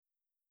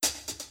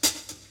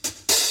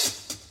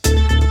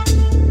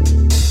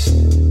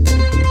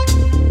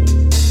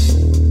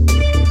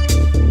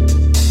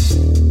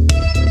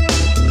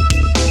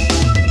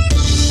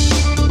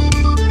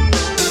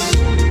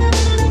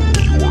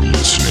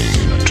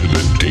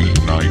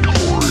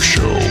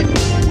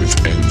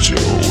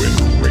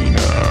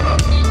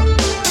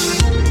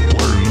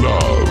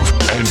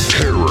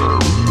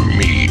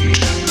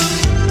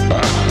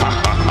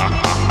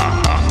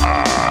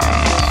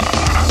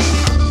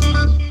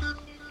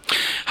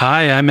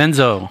Hi, I'm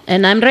Enzo.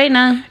 And I'm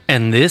Reina.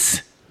 And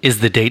this is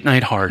the Date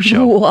Night Horror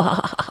Show.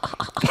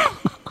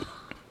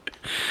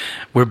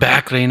 We're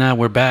back, Reina.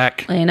 We're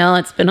back. I know,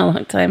 it's been a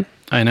long time.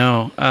 I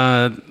know.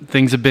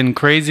 Things have been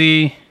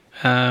crazy.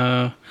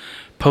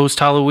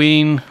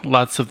 Post-Halloween,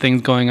 lots of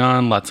things going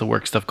on, lots of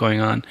work stuff going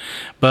on.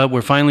 But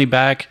we're finally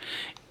back.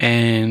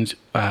 And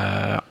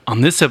on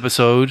this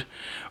episode,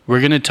 we're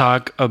going to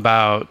talk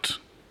about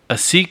a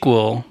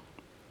sequel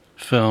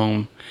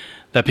film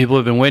that people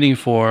have been waiting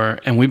for,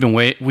 and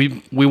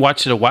we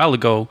watched it a while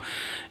ago,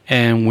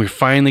 and we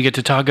finally get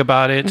to talk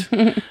about it.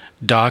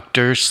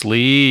 Dr.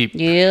 Sleep.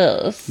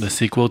 Yes. The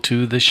sequel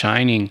to The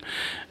Shining.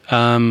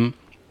 That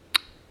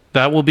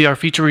will be our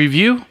feature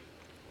review.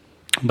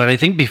 But I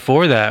think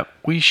before that,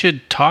 we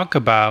should talk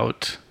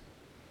about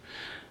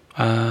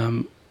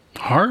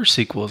horror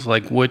sequels,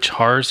 like which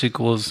horror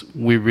sequels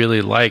we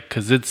really like,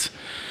 because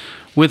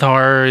with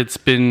horror, it's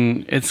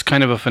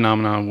kind of a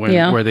phenomenon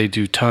where they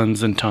do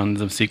tons and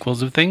tons of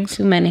sequels of things.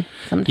 Too many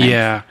sometimes.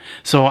 Yeah.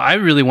 So I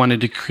really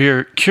wanted to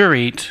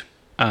curate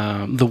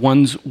the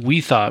ones we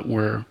thought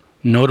were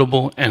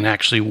notable and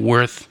actually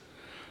worth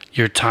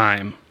your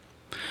time.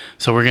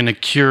 So we're going to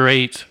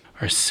curate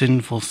our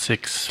Sinful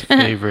Six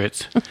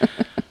favorite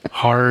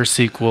horror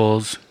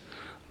sequels,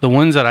 the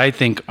ones that I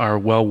think are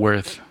well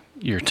worth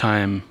your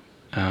time.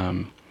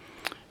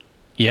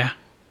 Yeah.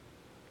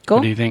 Cool.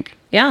 What do you think?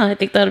 Yeah, I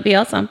think that would be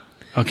awesome.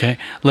 Okay,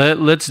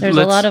 let's. There's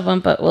a lot of them,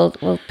 but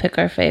we'll pick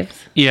our faves.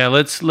 Yeah,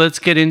 let's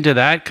get into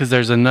that, because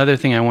there's another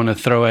thing I want to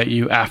throw at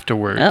you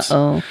afterwards.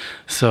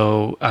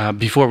 So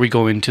before we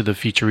go into the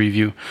feature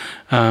review,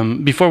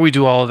 before we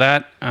do all of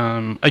that,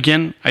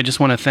 again, I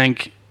just want to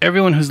thank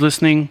everyone who's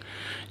listening.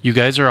 You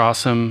guys are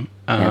awesome.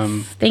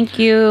 Yes, thank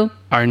you.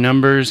 Our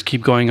numbers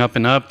keep going up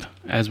and up,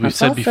 as we've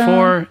said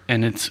before,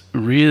 and it's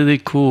really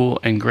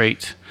cool and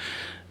great.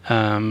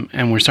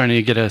 And we're starting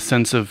to get a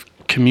sense of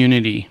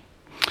community.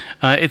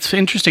 It's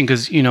interesting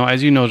because,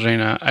 as you know,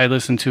 Reina, I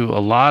listen to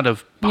a lot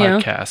of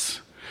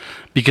podcasts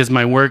because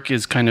my work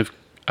is kind of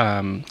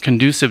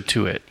conducive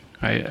to it.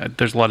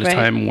 There's a lot of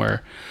time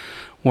where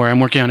I'm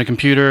working on a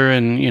computer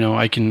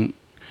and,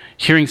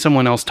 hearing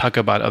someone else talk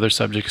about other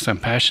subjects I'm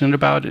passionate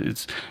about,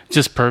 it's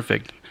just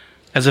perfect.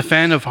 As a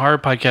fan of horror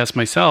podcasts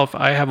myself,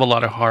 I have a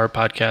lot of horror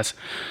podcasts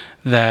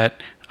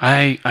that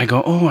I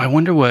go, I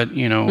wonder what,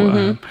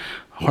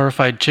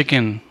 Horrified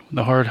Chicken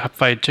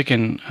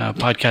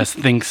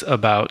podcast thinks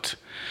about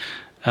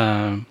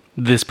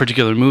this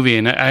particular movie,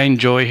 and I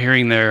enjoy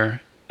hearing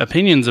their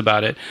opinions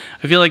about it.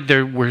 I feel like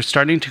we're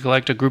starting to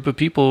collect a group of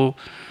people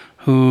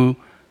who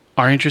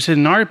are interested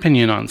in our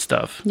opinion on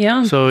stuff.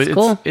 Yeah, so it's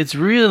cool. It's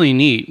really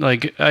neat.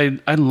 Like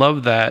I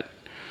love that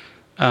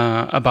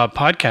about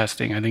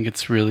podcasting. I think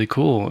it's really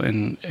cool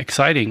and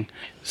exciting.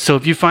 So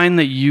if you find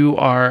that you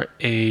are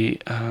a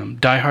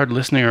diehard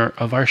listener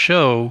of our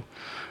show,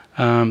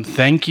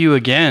 thank you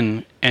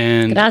again.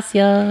 And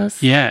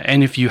gracias. Yeah,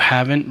 and if you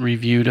haven't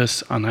reviewed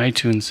us on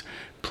iTunes,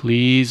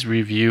 please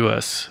review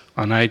us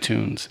on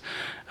iTunes.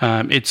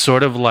 It's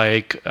sort of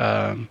like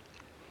a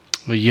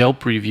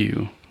Yelp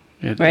review.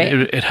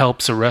 It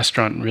helps a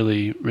restaurant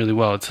really, really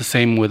well. It's the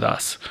same with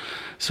us.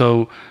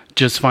 So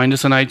just find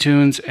us on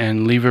iTunes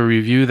and leave a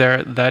review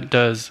there. That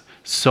does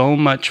so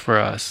much for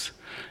us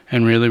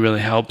and really,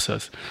 really helps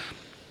us.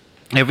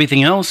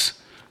 Everything else,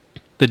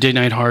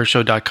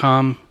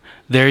 thedatenighthorrorshow.com.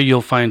 There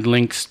you'll find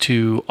links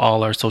to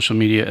all our social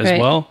media as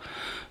well.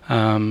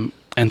 And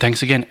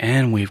thanks again.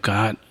 And we've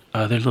got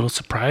other little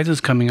surprises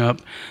coming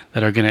up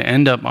that are going to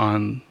end up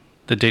on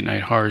the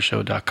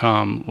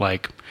datenighthorrorshow.com,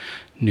 like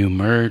new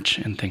merch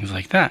and things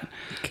like that.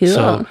 Cool.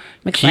 So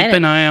keep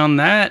an eye on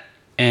that.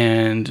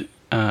 And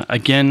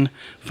again,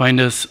 find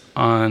us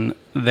on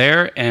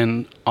there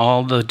and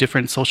all the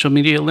different social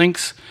media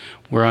links.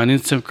 We're on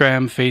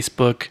Instagram,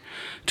 Facebook,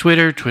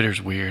 Twitter.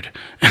 Twitter's weird.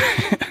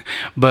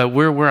 But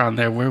we're on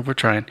there. We're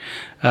trying.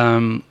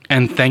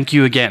 And thank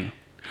you again.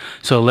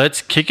 So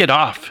let's kick it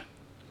off.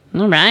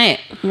 All right.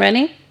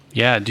 Ready?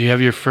 Yeah. Do you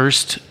have your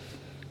first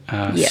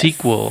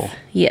sequel?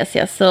 Yes.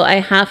 So I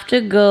have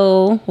to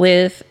go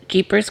with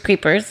Jeepers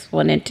Creepers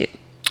 1 and 2.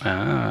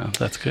 Ah,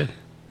 that's good.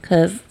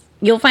 Because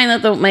you'll find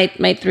that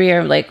my three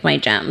are like my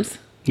jams.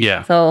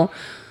 Yeah. So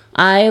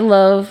I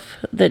love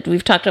that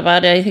we've talked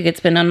about it. I think it's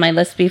been on my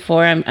list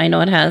before. I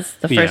know it has,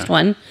 the first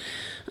one.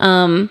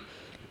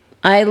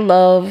 I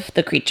love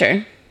the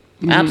creature.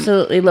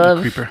 Absolutely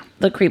love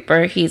the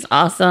creeper. He's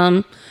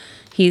awesome.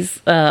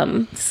 He's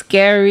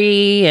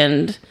scary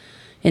and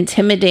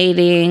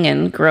intimidating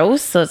and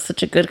gross. So it's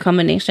such a good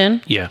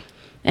combination. Yeah.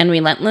 And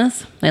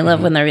relentless. I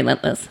love when they're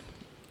relentless.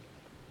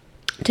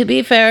 To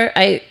be fair,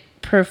 I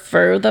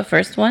prefer the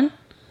first one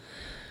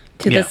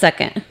to the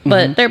second.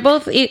 But they're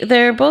both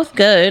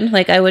good.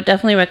 Like I would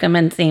definitely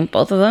recommend seeing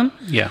both of them.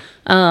 Yeah.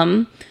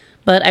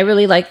 But I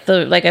really like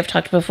I've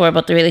talked before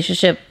about the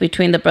relationship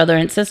between the brother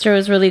and sister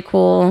was really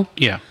cool.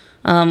 Yeah.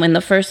 In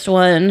the first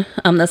one,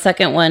 the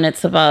second one,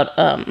 it's about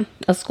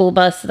a school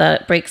bus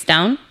that breaks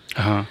down.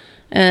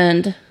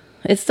 And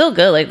it's still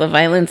good. Like the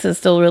violence is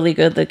still really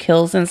good. The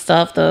kills and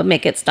stuff, the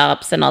make it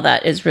stops and all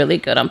that is really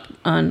good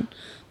on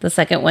the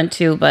second one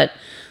too, but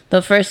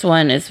the first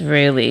one is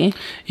really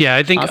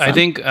I think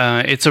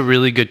awesome. it's a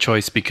really good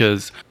choice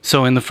because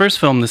so in the first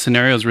film the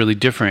scenario is really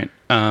different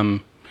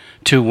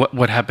to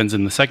what happens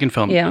in the second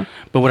film. Yeah.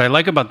 But what I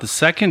like about the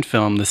second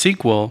film, the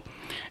sequel,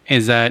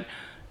 is that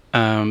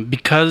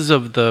because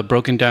of the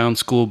broken down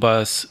school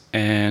bus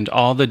and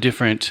all the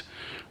different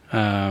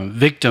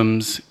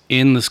victims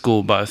in the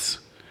school bus,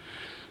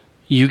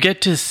 you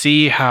get to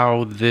see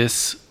how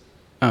this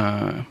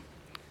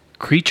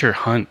creature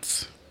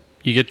hunts.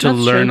 You get to That's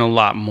learn true. a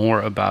lot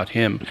more about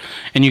him.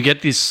 And you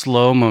get these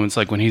slow moments,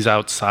 like when he's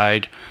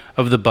outside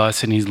of the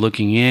bus and he's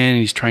looking in and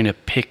he's trying to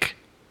pick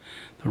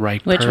the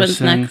right Which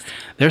person. one's next?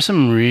 There's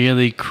some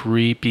really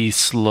creepy,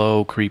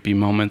 slow, creepy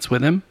moments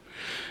with him.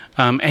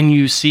 And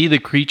you see the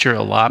creature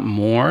a lot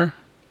more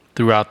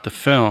throughout the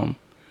film.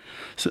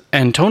 So,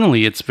 and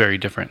tonally, it's very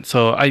different.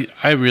 So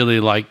I really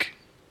like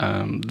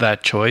that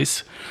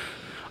choice.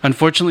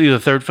 Unfortunately, the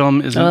third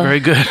film isn't very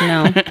good.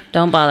 No,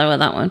 don't bother with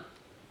that one.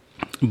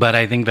 But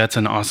I think that's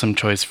an awesome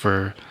choice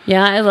for...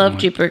 Yeah, I love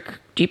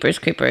Jeepers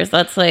Creepers.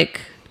 That's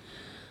like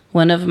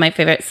one of my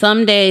favorites.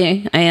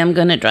 Someday I am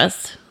going to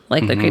dress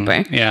like the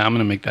creeper. Yeah, I'm going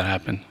to make that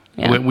happen.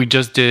 Yeah. We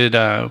just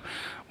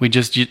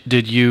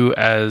did you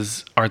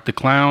as Art the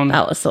Clown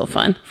That was so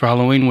fun. for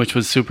Halloween, which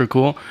was super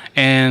cool.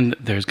 And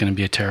there's going to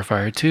be a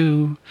Terrifier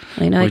 2,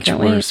 I know, I which can't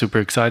we're wait. super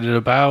excited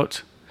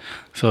about.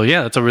 So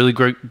yeah, that's a really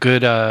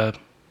good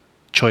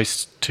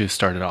choice to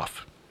start it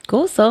off.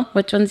 Cool. So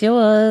which one's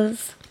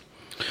yours?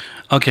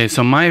 Okay,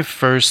 so my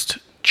first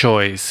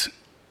choice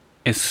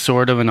is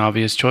sort of an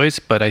obvious choice,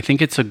 but I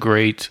think it's a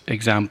great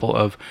example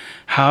of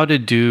how to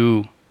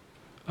do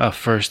a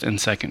first and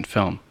second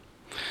film.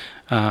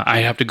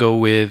 I have to go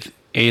with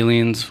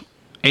Alien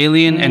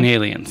and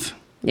Aliens.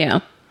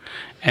 Yeah.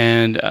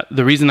 And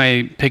the reason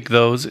I pick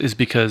those is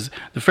because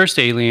the first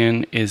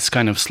Alien is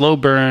kind of slow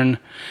burn,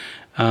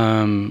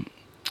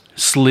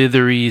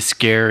 slithery,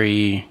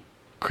 scary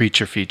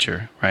creature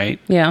feature, right?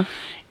 Yeah.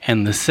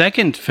 And the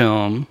second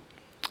film,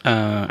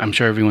 I'm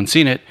sure everyone's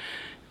seen it,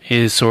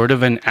 is sort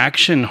of an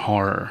action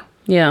horror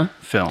Yeah.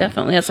 film.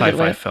 Definitely. That's a good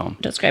sci-fi way of film.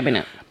 describing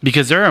it.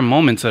 Because there are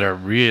moments that are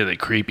really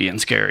creepy and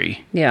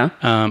scary. Yeah.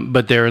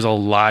 But there is a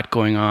lot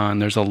going on.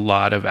 There's a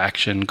lot of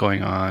action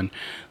going on.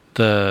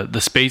 The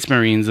Space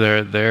Marines,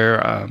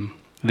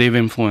 they've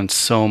influenced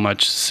so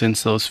much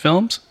since those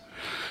films.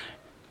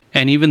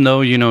 And even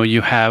though,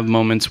 you have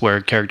moments where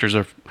characters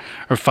are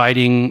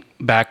fighting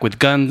back with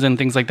guns and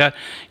things like that,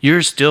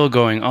 you're still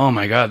going, oh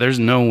my God, there's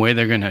no way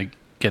they're going to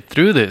get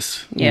through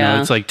this. Yeah.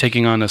 It's like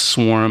taking on a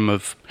swarm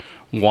of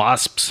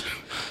wasps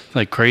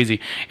like crazy.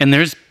 And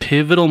there's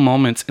pivotal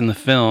moments in the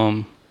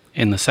film,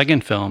 in the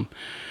second film,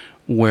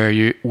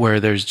 where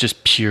there's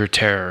just pure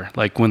terror.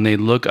 Like when they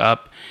look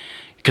up,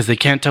 because they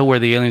can't tell where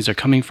the aliens are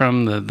coming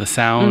from, the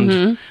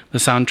sound, the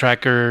sound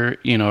tracker,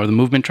 or the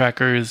movement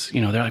trackers,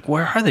 they're like,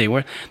 where are they?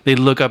 Where they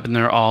look up and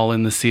they're all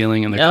in the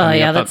ceiling and they're Oh, coming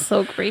yeah. up. That's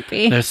so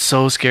creepy. They're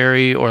so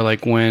scary. Or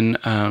like when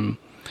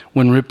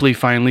Ripley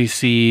finally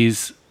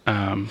sees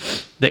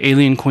the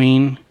alien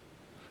queen,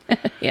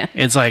 Yeah.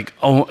 it's like,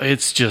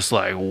 it's just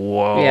like,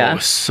 whoa, Yeah.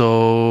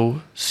 so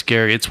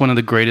scary. It's one of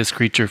the greatest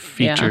creature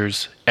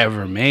features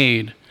ever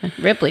made.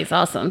 Ripley's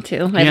awesome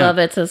too. I Yeah. love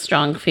it's a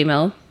strong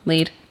female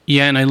lead.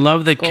 Yeah, and I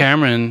love that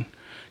Cameron,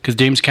 because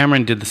James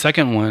Cameron did the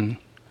second one.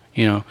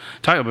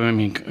 Talk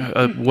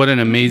about, what an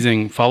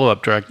amazing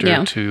follow-up director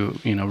Yeah. to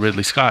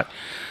Ridley Scott.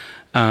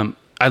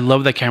 I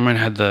love that Cameron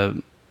had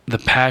the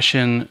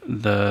passion,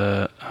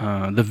 the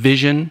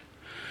vision,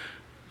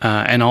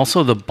 and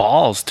also the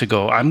balls to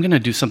go, I'm going to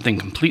do something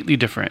completely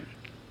different.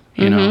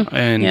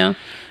 And Yeah.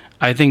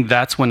 I think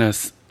that's when a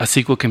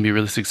sequel can be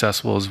really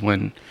successful, is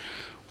when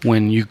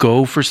you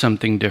go for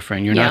something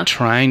different. You're Yeah. not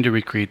trying to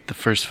recreate the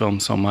first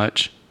film so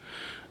much,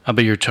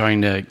 but you're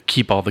trying to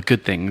keep all the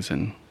good things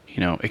and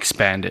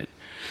expand it.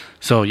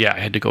 So yeah, I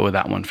had to go with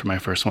that one for my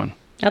first one.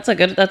 That's a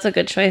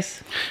good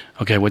choice.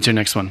 Okay, what's your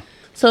next one?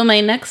 So my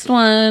next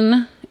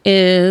one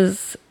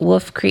is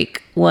Wolf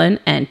Creek 1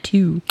 and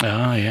 2.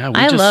 Oh yeah, we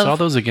I just love- saw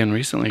those again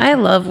recently. I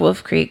love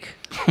Wolf Creek.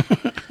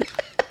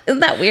 Isn't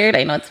that weird?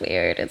 I know it's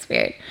weird. It's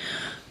weird.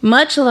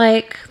 Much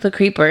like the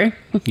creeper,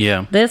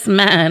 Yeah. this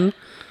man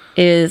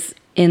is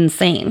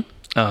insane.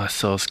 Oh,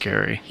 so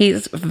scary.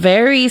 He's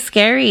very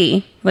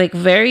scary, like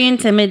very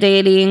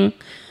intimidating.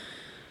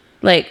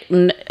 Like,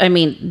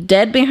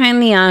 dead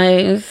behind the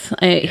eyes.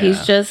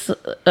 He's just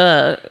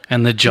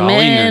And the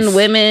jolliness. men,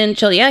 women,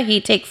 children. Yeah, he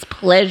takes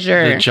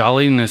pleasure. The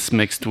jolliness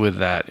mixed with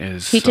that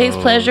is He takes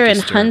so pleasure in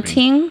disturbing.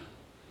 hunting,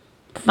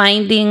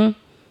 finding,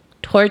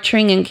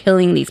 torturing, and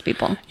killing these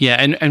people. Yeah,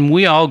 and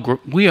we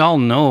all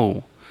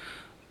know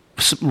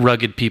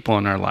rugged people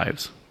in our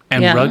lives.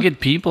 And Yeah.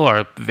 rugged people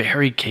are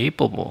very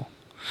capable.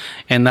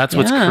 And that's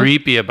what's Yeah.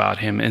 creepy about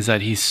him, is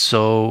that he's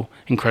so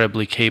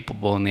incredibly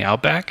capable in the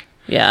outback.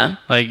 Yeah.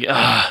 Like,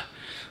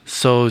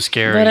 so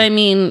scary. But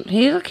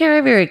he don't care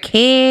if you're a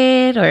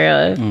kid or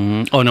a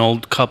An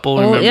old couple,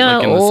 old, remember,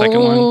 like in the second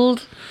one?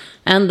 old.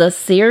 And the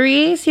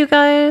series, you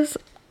guys,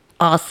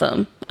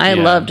 awesome. I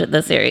Yeah. loved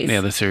the series.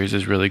 Yeah, the series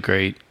is really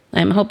great.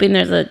 I'm hoping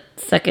there's a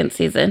second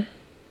season.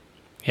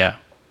 Yeah.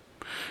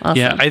 Awesome.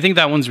 Yeah, I think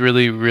that one's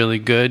really, really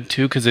good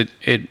too, because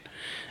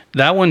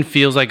that one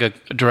feels like a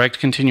direct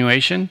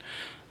continuation,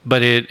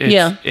 but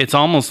it's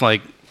almost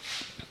like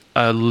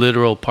a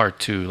literal part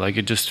 2. Like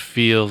it just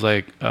feels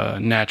like a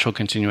natural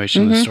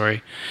continuation of the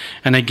story.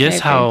 And I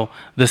guess how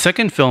the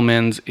second film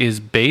ends is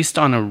based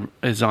on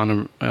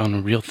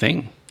a real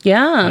thing.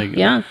 Yeah, Like,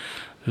 yeah.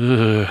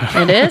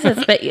 It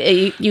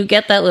is. You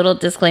get that little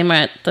disclaimer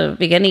at the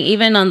beginning.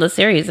 Even on the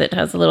series, it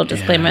has a little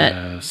disclaimer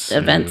at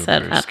events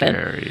that happen.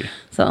 Scary.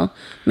 So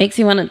makes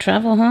you want to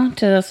travel,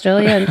 to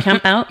Australia and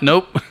camp out?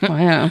 Nope.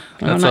 Wow,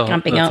 I'm not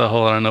camping out. That's a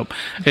whole lot of nope.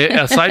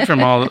 Aside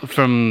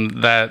from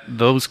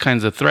those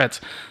kinds of threats,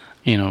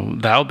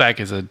 the outback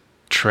is a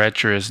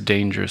treacherous,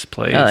 dangerous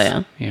place.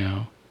 Oh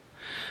yeah.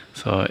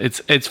 So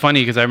it's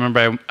funny because I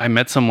remember I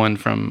met someone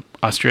from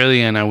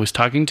Australia and I was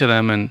talking to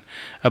them and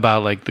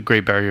about like the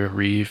Great Barrier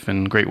Reef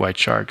and great white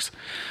sharks,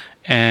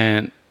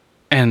 and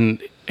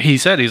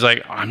he's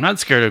like, I'm not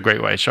scared of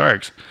great white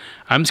sharks.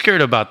 I'm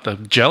scared about the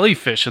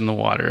jellyfish in the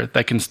water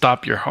that can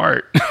stop your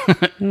heart.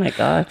 Oh my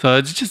God. So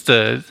it's just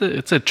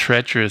it's a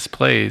treacherous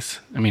place.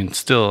 I mean,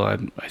 still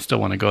I still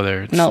want to go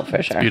there. No,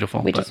 for sure. It's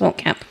beautiful. We just won't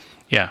camp.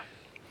 Yeah.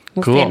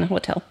 We'll Cool. stay in a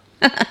hotel.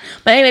 But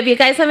anyway, if you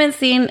guys haven't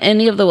seen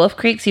any of the Wolf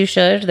Creeks, you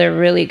should. They're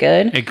really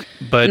good.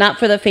 But not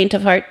for the faint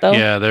of heart, though.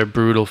 Yeah, they're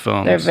brutal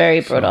films. They're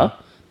very brutal. So.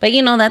 But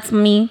that's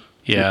me.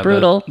 Yeah,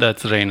 brutal.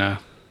 That's Reina.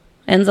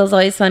 Enzo's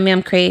always telling me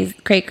I'm cray.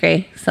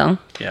 So,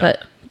 yeah.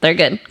 But they're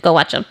good. Go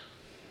watch them.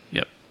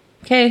 Yep.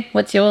 Okay,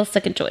 what's your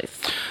second choice?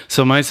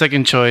 So my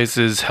second choice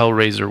is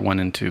Hellraiser 1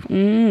 and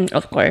 2.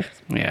 Of course.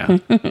 Yeah.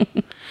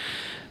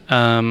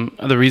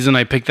 The reason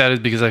I picked that is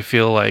because I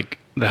feel like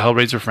the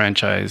Hellraiser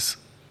franchise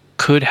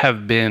could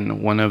have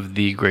been one of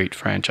the great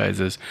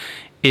franchises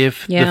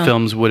if the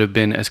films would have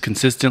been as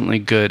consistently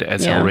good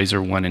as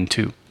Hellraiser 1 and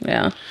 2.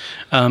 Yeah.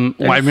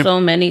 There's so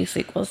many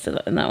sequels to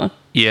that in that one.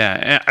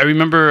 Yeah. I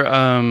remember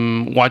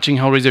watching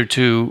Hellraiser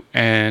 2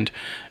 and,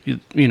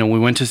 we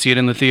went to see it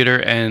in the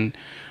theater, and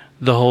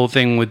the whole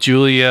thing with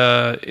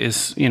Julia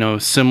is,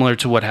 similar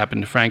to what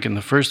happened to Frank in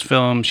the first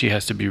film. She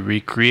has to be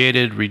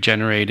recreated,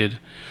 regenerated.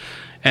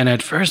 And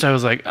at first I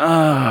was like,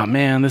 oh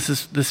man,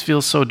 this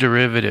feels so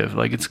derivative.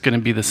 Like it's going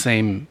to be the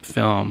same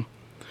film.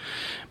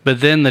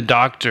 But then the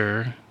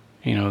doctor,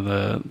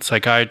 the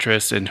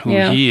psychiatrist and who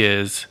he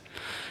is,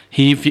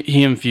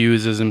 he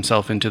infuses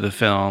himself into the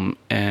film,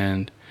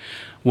 and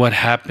what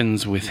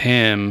happens with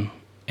him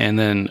and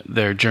then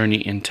their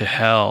journey into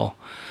hell,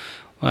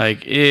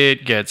 like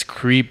it gets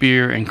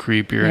creepier and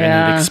creepier,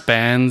 and it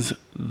expands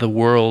the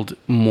world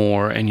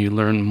more, and you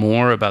learn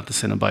more about the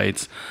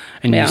Cenobites,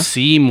 and you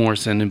see more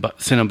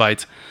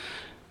Cenobites.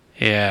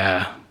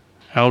 Yeah,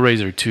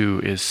 Hellraiser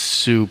 2 is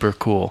super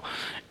cool,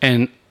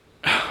 and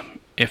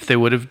if they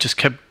would have just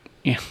kept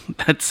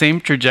that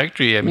same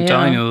trajectory, I'm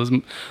telling you,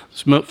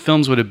 those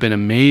films would have been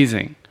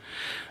amazing.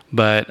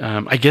 But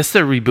I guess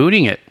they're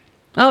rebooting it.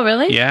 Oh,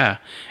 really? Yeah,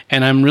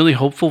 and I'm really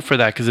hopeful for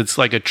that because it's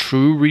like a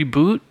true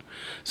reboot.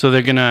 So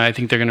I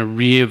think they're gonna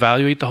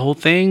reevaluate the whole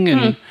thing,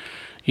 and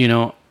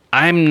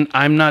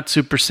I'm not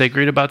super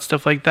sacred about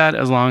stuff like that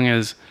as long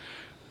as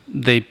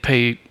they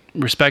pay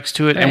respects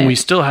to it, and we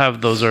still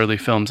have those early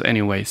films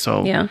anyway.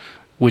 So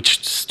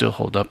which still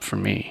hold up for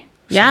me.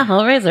 So. Yeah,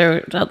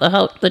 Hellraiser,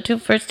 the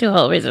first two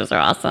Hellraisers are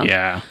awesome.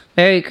 Yeah,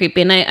 very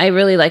creepy, and I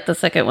really like the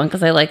second one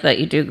because I like that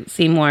you do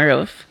see more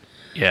of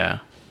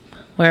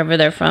wherever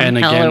they're from, and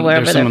hell again, or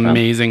wherever there's they're some from.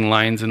 amazing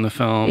lines in the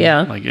film.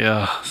 Yeah, like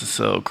this is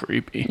so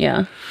creepy.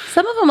 Yeah,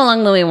 some of them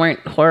along the way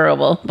weren't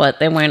horrible, but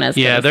they weren't as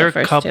good as there the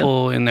first are a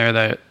couple two. In there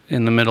that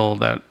in the middle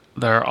that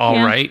are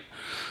all right.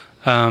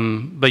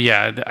 But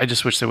I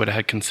just wish they would have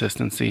had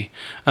consistency.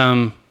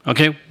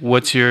 Okay,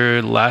 what's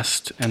your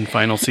last and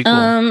final sequel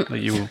that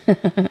you?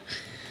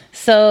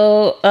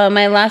 So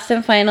my last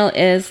and final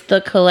is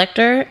The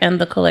Collector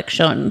and The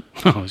Collection.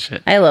 Oh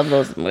shit! I love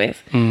those movies.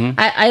 Mm-hmm.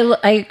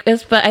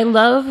 But I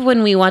love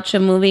when we watch a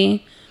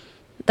movie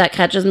that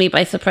catches me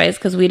by surprise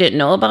because we didn't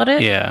know about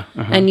it. Yeah,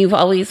 and you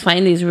always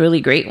find these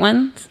really great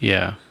ones.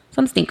 Yeah,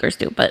 some stinkers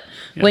too, but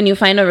when you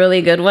find a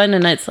really good one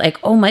and it's like,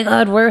 oh my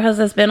god, where has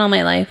this been all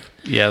my life?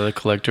 Yeah, The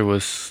Collector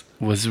was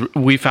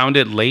we found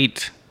it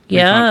late.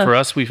 For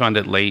us, we found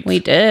it late. We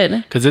did.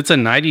 Because it's a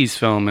 90s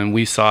film, and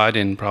we saw it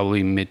in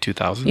probably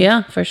mid-2000s.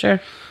 Yeah, for sure.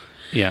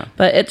 Yeah.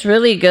 But it's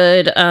really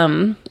good.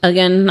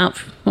 Again,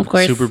 not, of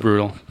course. Super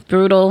brutal.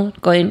 Brutal,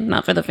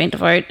 not for the faint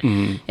of heart.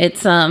 Mm-hmm.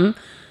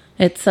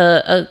 It's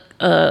a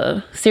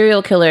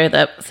serial killer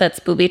that sets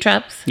booby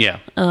traps. Yeah.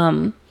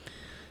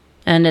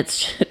 And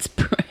it's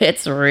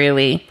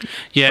really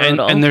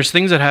brutal. and there's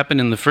things that happen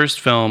in the first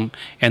film,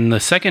 and the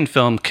second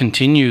film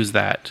continues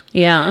that.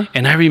 Yeah.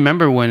 And I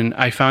remember when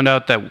I found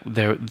out that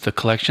the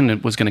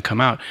collection was going to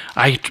come out,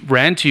 I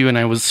ran to you and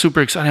I was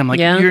super excited. I'm like,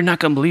 you're not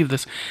going to believe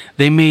this.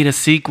 They made a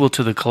sequel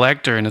to The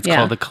Collector, and it's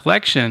called The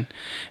Collection,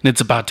 and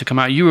it's about to come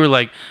out. You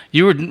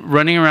were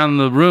running around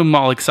the room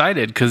all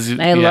excited because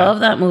I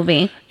love that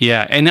movie.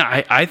 Yeah, and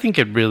I think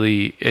it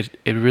really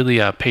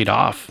paid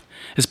off.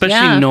 especially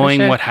Yeah, for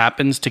knowing sure. what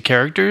happens to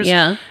characters.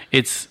 Yeah.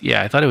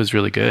 I thought it was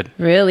really good.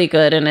 Really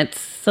good. And it's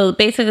so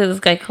basically this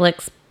guy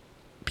collects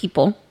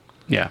people.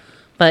 Yeah.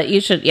 But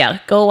you should,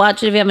 go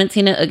watch it if you haven't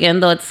seen it.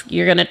 Again, though,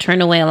 you're going to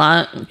turn away a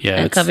lot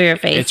Yeah. and cover your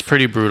face. It's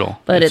pretty brutal.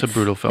 But it's a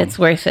brutal film. It's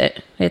worth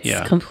it.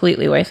 It's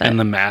completely worth it. And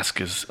the mask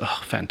is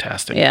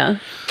fantastic. Yeah.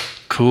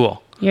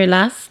 Cool. Your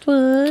last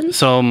one?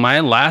 So my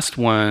last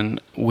one,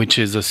 which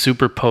is a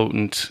super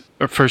potent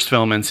first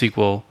film and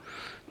sequel,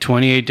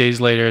 28 Days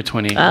Later,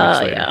 28 Weeks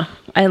Oh, Later. yeah.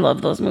 I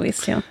love those movies,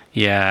 too.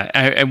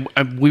 Yeah.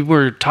 We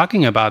were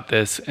talking about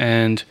this,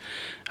 and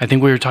I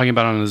think we were talking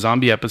about it on a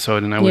zombie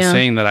episode, and I was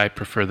saying that I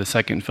prefer the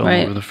second film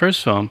over the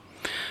first film.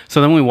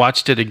 So then we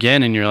watched it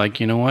again, and you're like,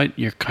 you know what?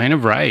 You're kind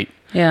of right.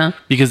 Yeah.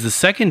 Because the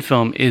second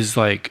film is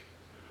like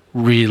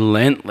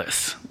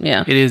relentless.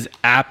 Yeah. It is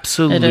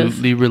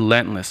absolutely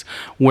relentless.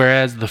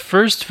 Whereas the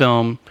first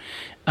film,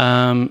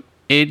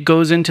 it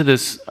goes into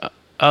this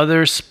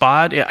other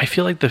spot. I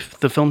feel like the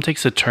film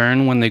takes a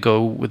turn when they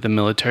go with the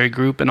military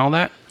group and all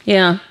that.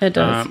 Yeah, it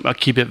does. I'll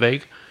keep it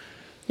vague.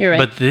 You're right.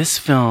 But this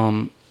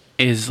film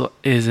is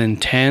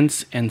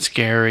intense and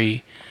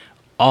scary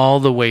all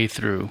the way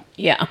through.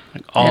 Yeah.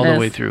 All the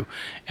way through.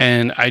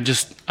 And I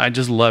just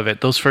love it.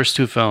 Those first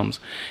two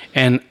films.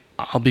 And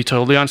I'll be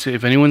totally honest,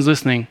 if anyone's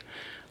listening,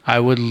 I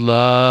would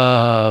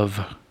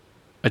love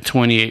a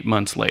 28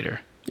 months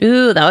later.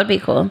 Ooh, that would be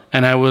cool.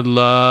 And I would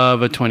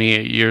love a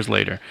 28 years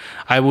later.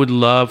 I would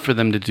love for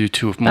them to do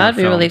two more films. That'd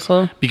be really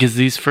cool. Because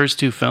these first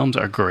two films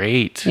are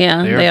great.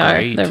 Yeah, they are.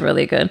 Great. They're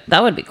really good.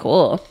 That would be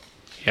cool.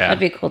 Yeah. That'd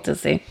be cool to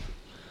see.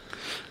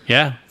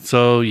 Yeah.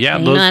 So, yeah.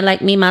 You know, I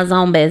like me my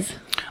zombies.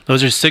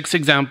 Those are 6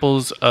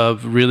 examples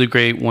of really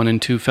great 1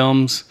 and 2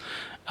 films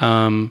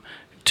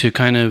to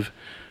kind of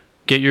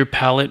get your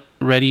palate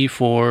ready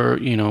for,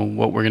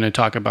 what we're going to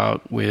talk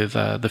about with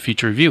the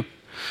feature review.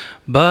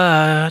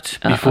 But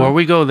before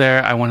we go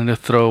there, I wanted to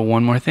throw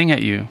one more thing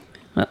at you.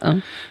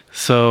 Uh-oh.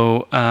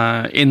 So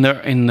in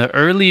the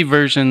early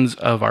versions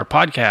of our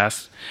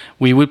podcast,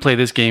 we would play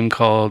this game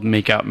called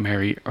Make Out,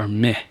 Marry, or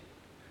Meh.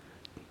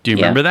 Do you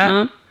remember that?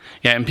 Uh-huh.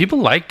 Yeah, and people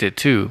liked it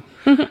too.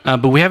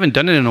 But we haven't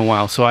done it in a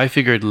while, so I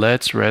figured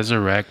let's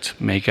resurrect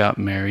Make Out,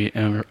 Marry,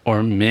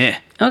 or Meh.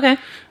 Okay.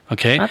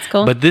 Okay? That's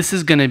cool. But this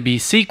is going to be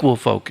sequel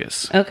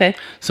focus. Okay.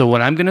 So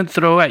what I'm going to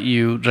throw at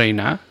you,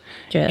 Reina,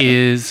 Yeah.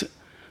 is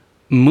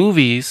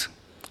movies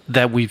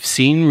that we've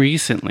seen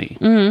recently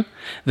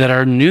that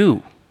are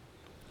new.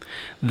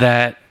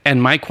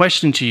 And my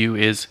question to you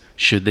is,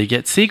 should they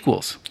get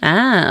sequels?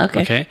 Ah,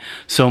 okay. Okay?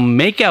 So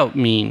make out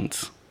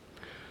means,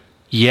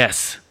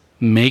 yes,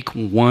 make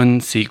one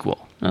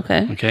sequel.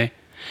 Okay. Okay?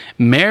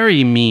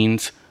 Marry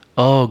means,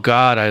 oh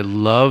God, I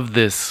love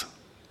this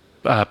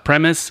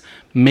premise.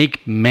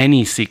 Make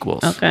many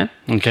sequels. Okay.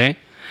 Okay?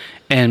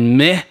 And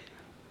meh,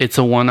 it's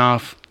a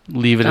one-off.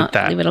 Leave it at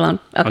that. Leave it alone.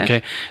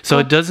 Okay. So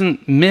it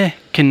doesn't, meh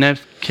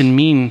can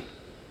mean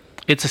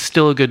it's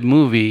still a good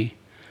movie,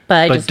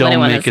 but but don't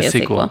make a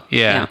sequel.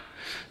 Yeah.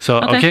 So,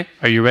 okay.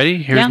 Are you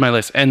ready? Here's my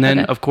list. And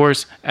then, of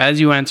course, as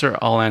you answer,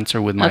 I'll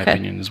answer with my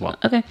opinion as well.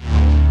 Okay.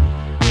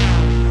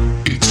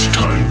 It's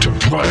time to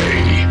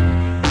play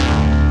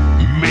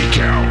Make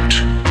Out,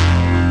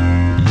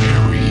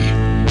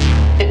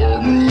 Marry,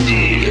 or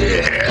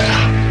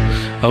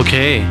Meh.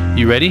 Okay.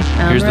 You ready?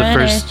 Here's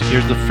ready.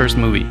 the first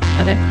movie.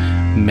 Okay.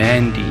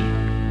 Mandy.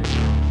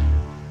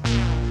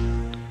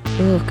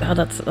 Oh God,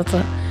 that's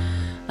a.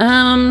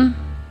 I'm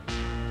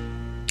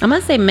gonna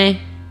say meh.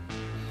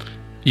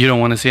 You don't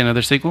want to see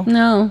another sequel?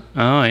 No.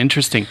 Oh,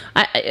 interesting.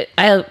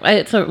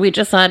 So we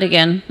just saw it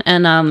again,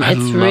 and it's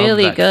love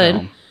really that good.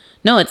 film.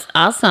 No, it's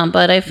awesome,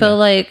 but I feel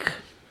like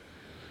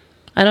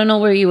I don't know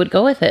where you would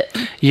go with it.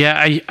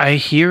 Yeah, I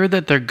hear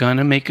that they're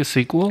gonna make a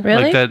sequel.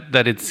 Really? Like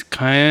that it's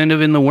kind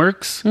of in the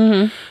works.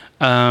 Mm-hmm.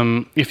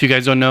 If you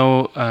guys don't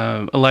know,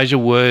 Elijah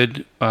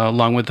Wood,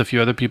 along with a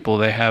few other people,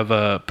 they have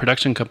a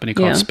production company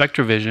called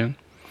Spectrovision,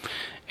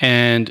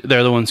 and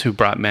they're the ones who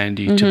brought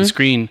Mandy to the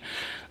screen.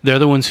 They're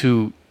the ones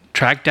who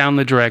tracked down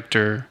the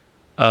director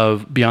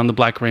of Beyond the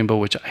Black Rainbow,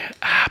 which I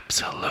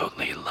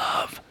absolutely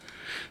love.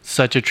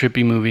 Such a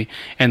trippy movie,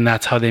 and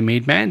that's how they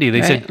made Mandy.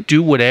 They said,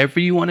 do whatever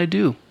you want to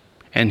do.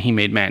 And he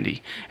made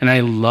Mandy. And I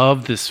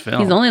love this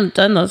film. He's only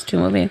done those 2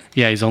 movies.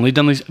 Yeah, he's only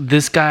done these.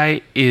 This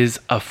guy is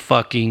a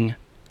fucking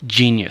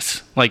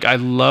genius. Like, I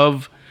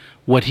love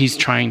what he's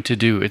trying to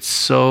do. It's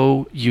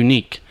so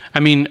unique. I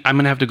mean, I'm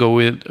gonna have to go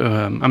with.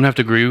 I'm gonna have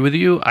to agree with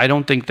you. I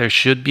don't think there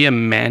should be a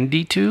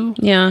Mandy 2.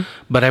 Yeah.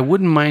 But I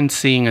wouldn't mind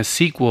seeing a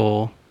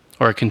sequel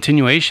or a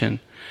continuation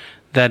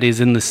that is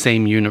in the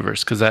same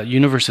universe, because that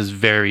universe is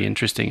very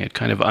interesting. It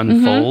kind of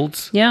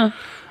unfolds. Yeah.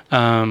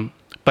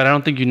 But I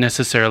don't think you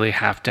necessarily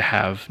have to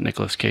have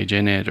Nicolas Cage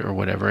in it or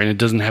whatever. And it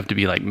doesn't have to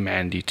be like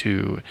Mandy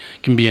 2.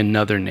 It can be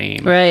another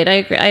name. Right. I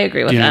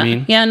agree with Do you know that. what I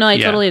mean? Yeah. No, I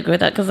totally agree with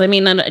that, because I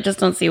mean, I just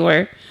don't see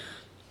where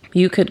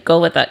you could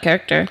go with that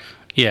character.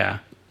 Yeah.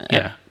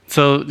 Yeah.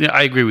 So yeah,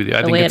 I agree with you.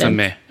 I think it's a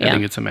meh. I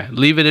think it's a meh.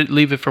 Leave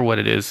it for what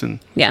it is. And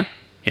Yeah.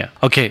 yeah.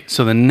 Okay.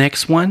 So the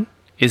next one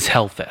is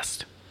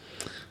Hellfest.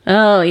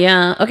 Oh,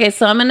 yeah. Okay,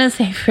 so I'm going to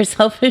say, for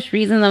selfish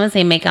reasons, I'm going to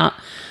say Make Out.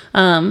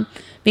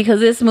 Because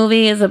this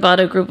movie is about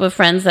a group of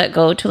friends that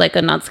go to like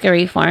a not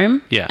scary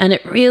farm. Yeah. And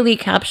it really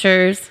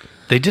captures...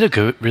 They did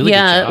a really good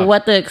job.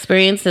 what the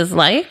experience is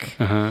like.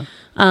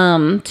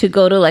 To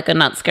go to like a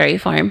not scary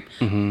farm.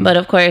 But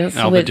of course...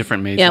 All the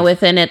different mazes. Yeah,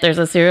 within it, there's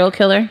a serial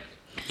killer.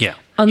 Yeah.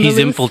 On the He's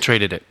loose.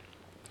 infiltrated it.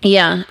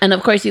 Yeah, and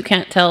of course you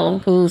can't tell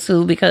who's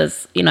who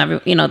because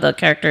the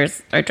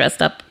characters are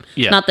dressed up.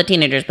 Yeah. Not the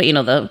teenagers, but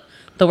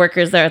the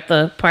workers there at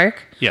the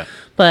park. Yeah.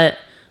 But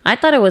I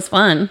thought it was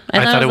fun.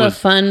 I thought it was a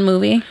fun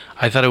movie.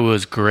 I thought it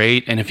was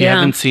great, and if you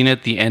haven't seen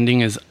it, the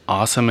ending is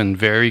awesome and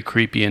very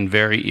creepy and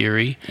very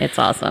eerie. It's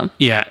awesome.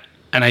 Yeah,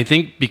 and I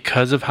think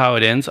because of how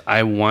it ends,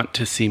 I want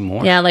to see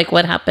more. Yeah, like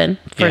what happened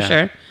for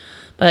sure.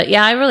 But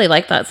yeah, I really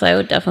like that, so I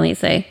would definitely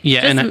say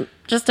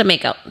just to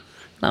Make Out.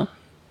 No.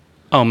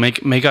 Oh,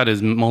 Make Out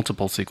is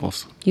multiple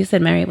sequels. You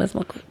said Mary was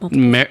multiple.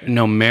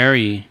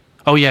 Mary.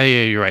 Oh yeah,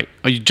 you're right.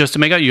 Oh, just to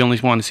Make Out, you only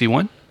want to see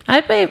one?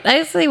 I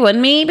say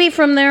one. Maybe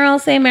from there I'll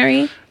say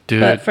Mary.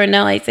 Dude. But for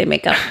now I say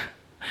Make Out.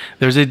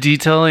 There's a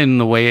detail in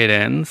the way it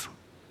ends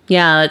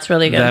Yeah, it's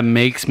really good. that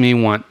makes me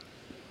want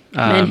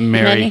Mary.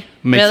 Many?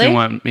 Makes Really? me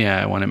want.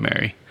 Yeah, I want to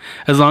marry.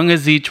 As long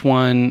as each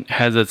one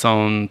has its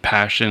own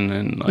passion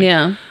and like,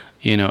 Yeah.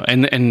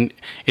 and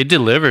it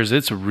delivers.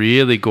 It's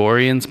really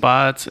gory in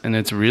spots, and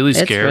it's really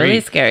scary. It's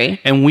really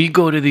scary. And we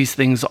go to these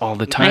things all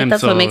the time. Right,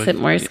 that's what makes it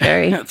more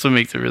scary. That's what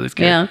makes it really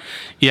scary. Yeah.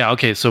 Yeah.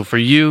 Okay. So for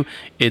you,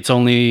 it's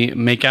only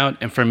Make Out,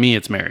 and for me,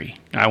 it's Mary.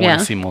 I want Yeah.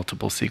 to see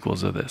multiple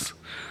sequels of this.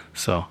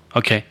 So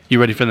okay,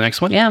 you ready for the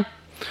next one? Yeah.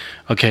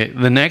 Okay.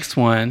 The next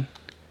one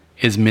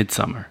is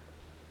Midsummer.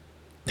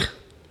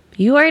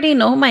 You already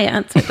know my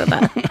answer to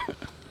that.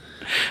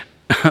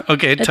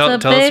 Okay. It's Tell a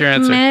us bit your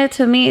answer. meh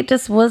to me. It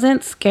just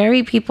wasn't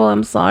scary, people.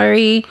 I'm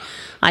sorry.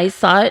 I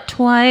saw it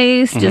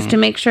twice just to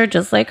make sure,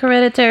 just like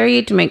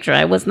Hereditary, to make sure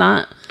I was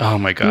not Oh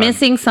my god.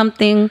 missing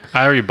something.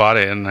 I already bought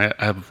it, and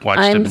I've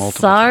watched it I'm multiple times.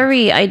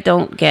 sorry. I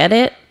don't get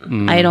it.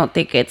 I don't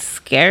think it's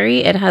scary.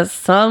 It has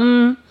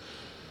some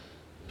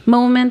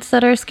moments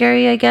that are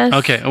scary, I guess.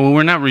 Okay. Well,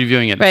 we're not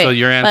reviewing it. Right. So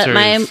your answer but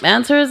my is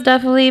answer is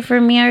definitely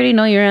for me. I already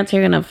know your answer.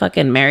 You're gonna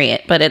fucking marry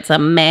it, but it's a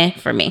meh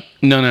for me.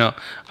 No.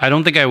 I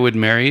don't think I would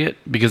marry it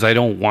because I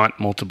don't want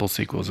multiple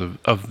sequels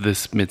of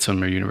this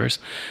Midsummer universe.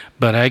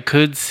 But I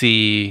could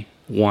see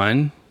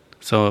one.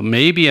 So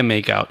maybe a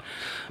Make Out.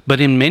 But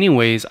in many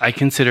ways, I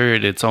consider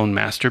it its own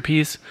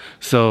masterpiece.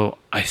 So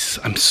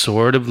I'm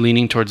sort of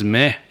leaning towards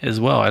meh as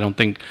well. I don't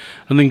think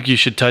you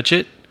should touch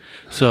it.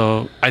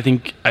 So I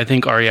think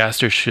Ari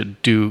Aster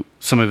should do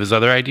some of his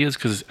other ideas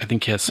because I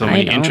think he has so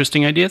many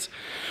interesting ideas.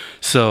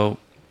 So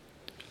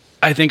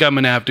I think I'm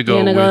gonna have to go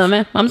You're with. gonna go with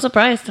meh? I'm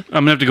surprised. I'm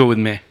gonna have to go with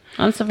meh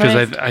I'm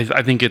surprised. because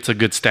I think it's a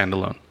good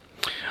standalone.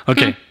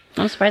 Okay.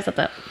 I'm surprised at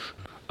that.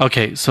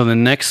 Okay. So the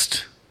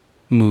next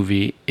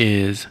movie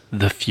is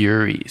The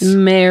Furies.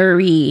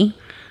 Mary,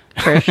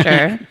 for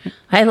sure.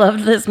 I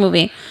loved this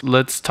movie.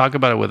 Let's talk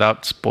about it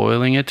without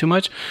spoiling it too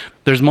much.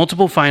 There's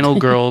multiple final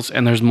girls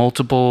and there's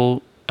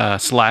multiple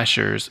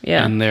slashers,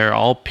 Yeah. and they're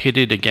all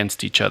pitted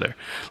against each other.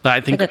 I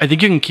think you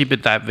can keep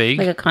it that vague.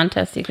 Like a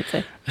contest, you could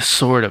say.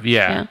 Sort of,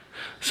 yeah. Yeah.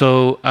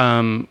 So,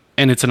 and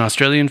it's an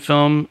Australian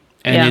film,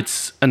 and Yeah.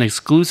 it's an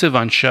exclusive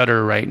on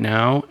Shudder right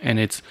now, and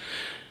it's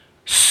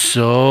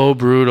so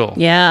brutal.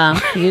 Yeah.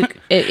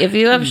 If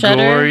you have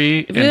Shudder,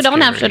 Gory if you and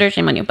don't have scary. Shudder,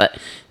 shame on you. But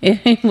if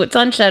it's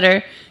on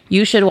Shudder,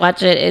 you should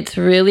watch it. It's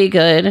really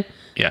good.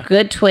 Yeah.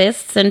 Good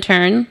twists and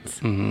turns.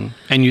 And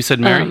you said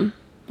Mary?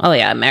 Oh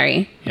yeah,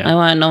 Mary. Yeah. I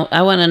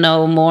want to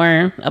know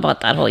more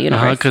about that whole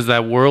universe. Because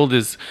that world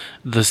is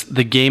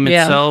the game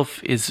Yeah.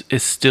 itself is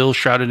still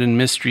shrouded in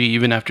mystery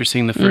even after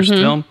seeing the first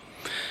film.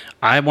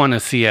 I want to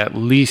see at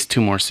least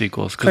 2 more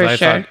sequels because For I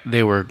sure.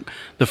 thought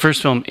the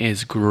first film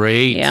is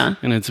great. Yeah.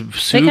 And it's They kind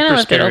super of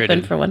left it open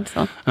spirited. for one,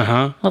 so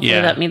Hopefully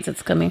hopefully that means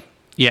it's coming.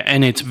 Yeah,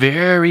 and it's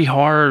very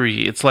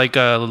horror-y. It's like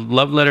a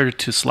love letter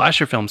to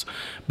slasher films.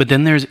 But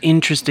then there's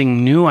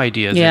interesting new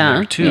ideas in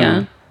there too.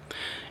 Yeah.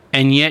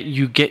 And yet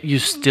you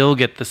still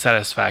get the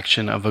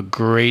satisfaction of a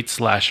great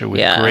slasher with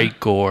Yeah. great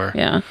gore.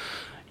 Yeah.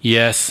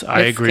 Yes,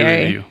 I It's agree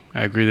scary. with you.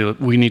 I agree that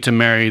we need to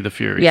marry the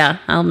Furies. Yeah,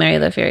 I'll marry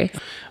the Furies.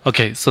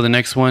 Okay, so the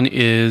next one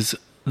is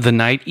The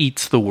Night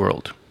Eats the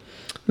World.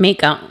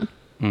 Make Out.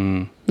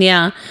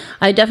 Yeah,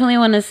 I definitely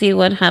want to see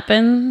what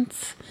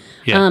happens.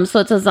 Yeah. So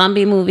it's a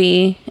zombie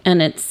movie,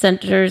 and it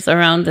centers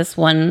around this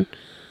one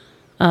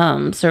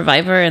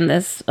survivor in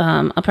this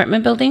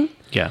apartment building.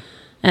 Yeah.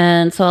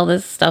 And so all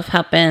this stuff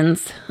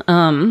happens.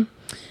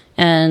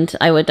 And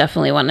I would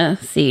definitely want to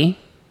see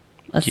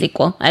a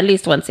sequel, at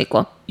least one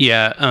sequel.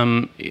 Yeah,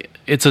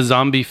 it's a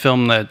zombie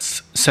film that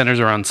centers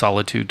around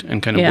solitude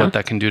and kind of Yeah. what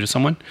that can do to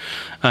someone.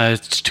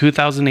 It's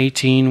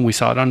 2018. We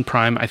saw it on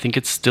Prime. I think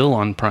it's still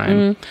on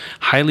Prime.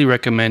 Highly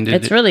recommended.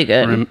 It's really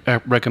good.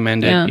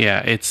 Recommended. Yeah. Yeah,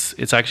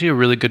 it's actually a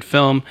really good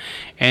film,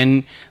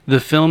 and the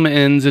film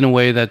ends in a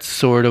way that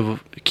sort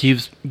of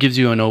gives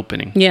you an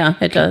opening. Yeah,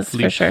 it does,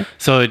 for sure.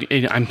 So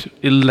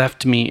it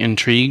left me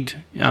intrigued.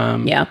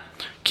 Yeah.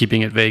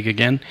 Keeping it vague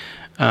again.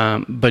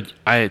 But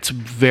it's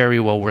very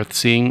well worth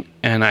seeing,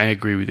 and I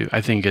agree with you.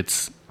 I think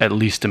it's at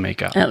least a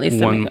makeout. At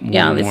least one more.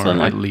 Yeah, at least one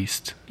more. At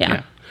least.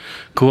 Yeah.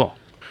 Cool.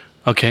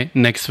 Okay,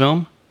 next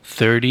film,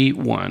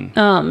 31.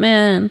 Oh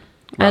man,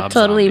 Rob I'd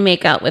totally Zombie.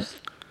 make out with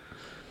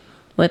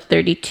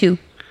 32.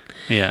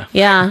 Yeah.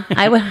 Yeah,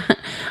 I would.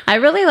 I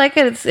really like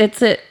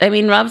it. I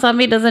mean, Rob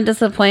Zombie doesn't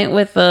disappoint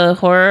with the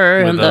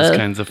horror With and those the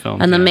kinds of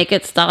films, and the yeah. make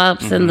it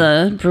stops and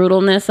the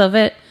brutalness of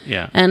it.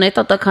 Yeah. And I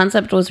thought the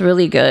concept was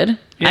really good.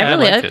 Yeah, I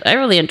liked it. I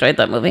really enjoyed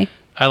that movie.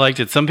 I liked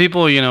it. Some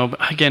people,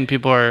 again,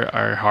 people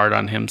are hard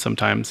on him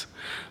sometimes.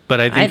 But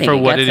I think think for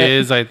he what it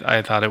gets is,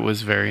 I thought it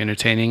was very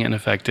entertaining and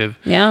effective.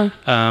 Yeah.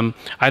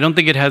 I don't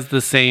think it has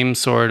the same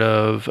sort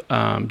of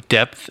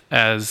depth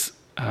as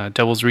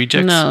Devil's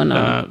Rejects,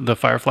 No. the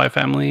Firefly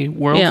family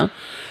world. Yeah.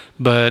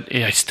 But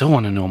I still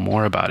want to know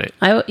more about it,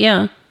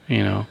 Yeah.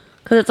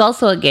 Because it's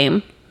also a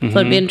game, so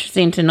it'd be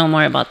interesting to know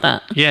more about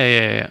that.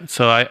 Yeah.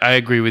 So I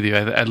agree with you.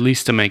 At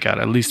least to make out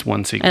at least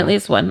one sequel. At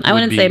least one. I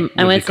wouldn't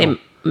say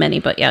many,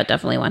 but yeah,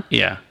 definitely one.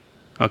 Yeah.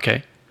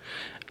 Okay.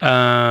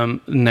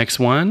 Next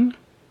one,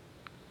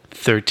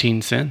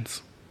 13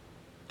 Sins.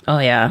 Oh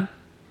yeah,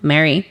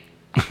 Mary.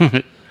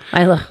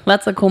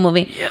 That's a cool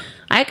movie. Yep.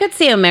 I could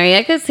see a Mary.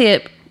 I could see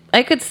it.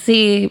 I could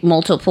see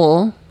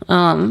multiple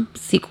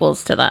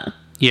sequels to that.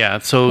 Yeah.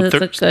 So It's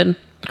a good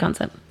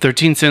concept.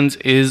 13 Sins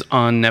is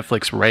on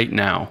Netflix right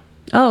now.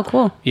 Oh,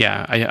 cool.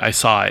 Yeah, I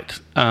saw it.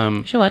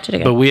 Should watch it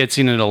again. But we had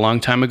seen it a long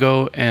time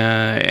ago,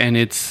 and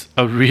it's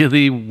a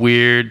really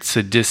weird,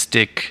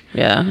 sadistic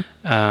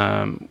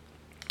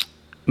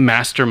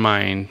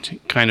mastermind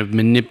kind of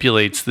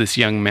manipulates this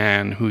young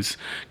man who's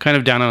kind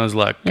of down on his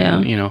luck,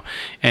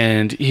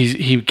 and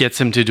he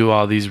gets him to do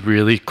all these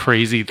really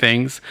crazy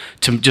things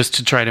to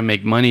try to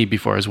make money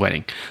before his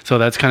wedding. So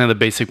that's kind of the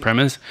basic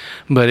premise,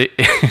 but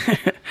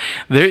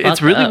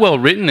it's really well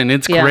written, and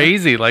it's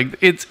crazy.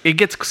 Like it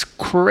gets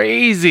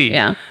crazy.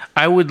 Yeah.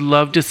 I would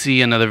love to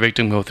see another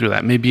victim go through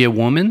that. Maybe a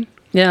woman.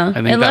 Yeah. I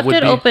think it left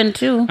it open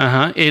too.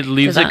 It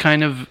leaves it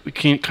kind of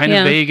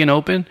vague and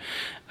open.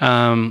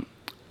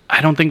 I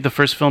don't think the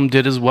first film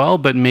did as well,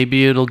 but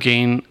maybe it'll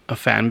gain a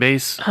fan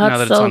base now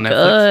that it's on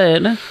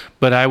Netflix. Good.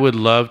 But I would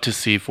love to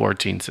see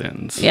 14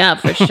 Sins. Yeah,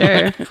 for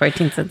sure.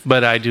 14 Sins.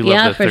 But I do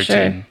love the 13.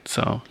 Sure.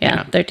 So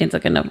yeah, 13's a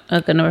good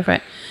number for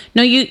it.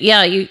 No,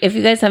 if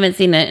you guys haven't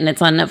seen it and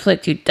it's on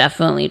Netflix, you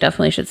definitely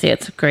should see it.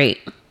 It's great.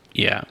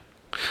 Yeah.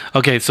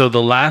 Okay, so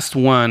the last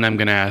one I'm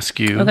going to ask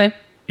you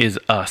is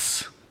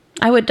Us.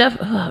 I would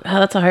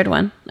that's a hard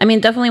one. I mean,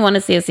 definitely want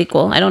to see a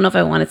sequel. I don't know if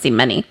I want to see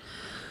many.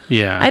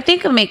 Yeah. I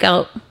think a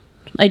makeout.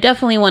 I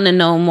definitely want to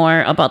know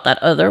more about that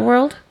other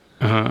world.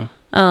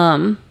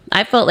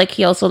 I felt like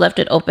he also left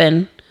it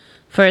open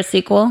for a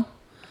sequel.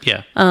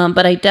 Yeah.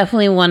 But I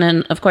definitely want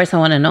to, of course, I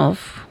want to know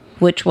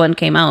which one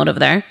came out of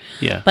there.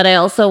 Yeah. But I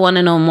also want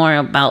to know more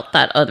about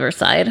that other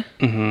side.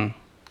 Mm-hmm.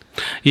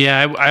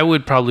 Yeah, I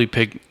would probably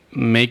pick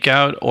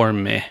Makeout or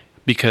Meh,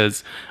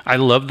 because I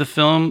love the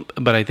film,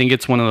 but I think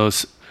it's one of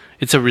those,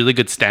 it's a really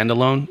good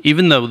standalone,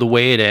 even though the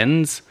way it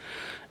ends.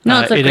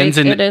 No, it is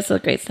a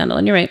great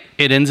standalone. You're right.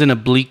 It ends in a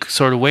bleak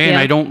sort of way, and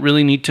I don't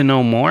really need to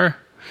know more.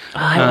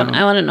 I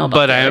want to know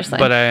about the other side.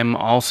 But I am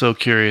also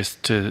curious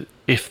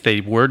if they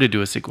were to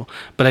do a sequel.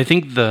 But I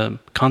think the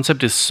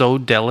concept is so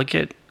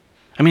delicate.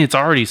 I mean, it's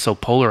already so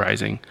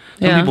polarizing.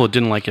 Some people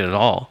didn't like it at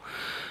all.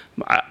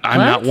 I'm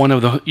not one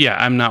of those. Yeah,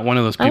 I'm not one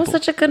of those people. That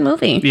was such a good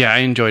movie. Yeah, I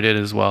enjoyed it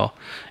as well.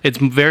 It's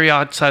very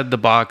outside the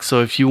box.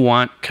 So if you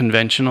want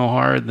conventional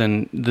horror,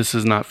 then this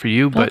is not for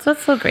you. That's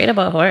what's so great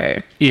about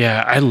horror.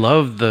 Yeah, I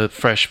love the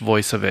fresh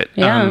voice of it.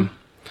 Yeah.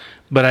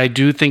 But I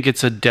do think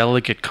it's a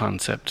delicate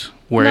concept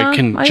where it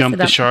can jump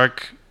the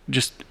shark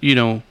just,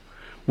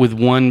 with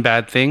one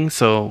bad thing.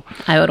 So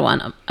I would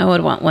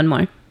want one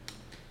more.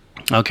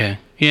 Okay.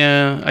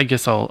 Yeah, I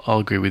guess I'll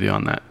agree with you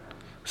on that.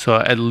 So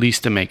at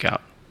least a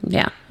Makeout.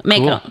 Yeah.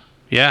 Makeout. Cool.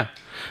 Yeah.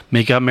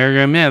 Makeout,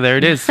 Marigram. Yeah, there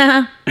it is.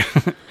 Tell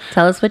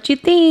us what you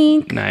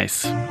think.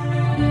 Nice.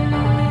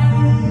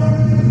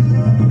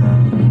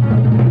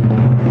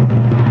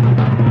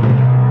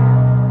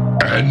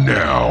 And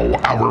now,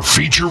 our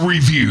feature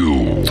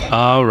review.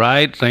 All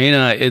right,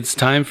 Lena, it's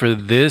time for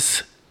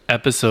this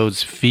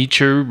episode's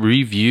feature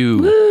review.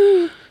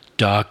 Woo.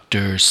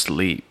 Dr.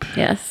 Sleep.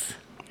 Yes.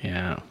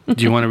 Yeah.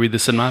 Do you want to read the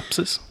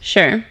synopsis?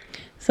 Sure.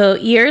 So,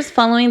 years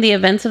following the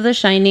events of The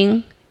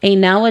Shining, a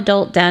now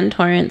adult Dan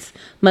Torrance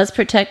must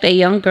protect a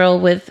young girl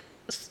with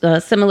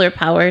similar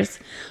powers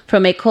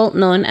from a cult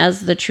known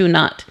as the True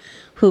Knot,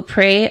 who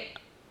prey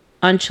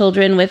on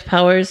children with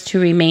powers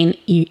to remain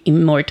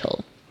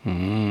immortal.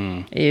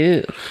 Ew.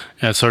 Yeah,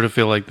 I sort of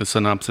feel like the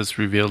synopsis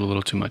revealed a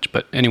little too much.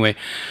 But anyway,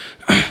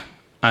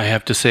 I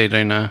have to say,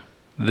 Dana,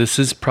 this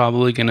is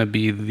probably going to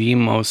be the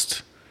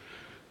most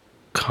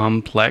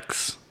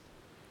complex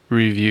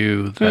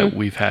review that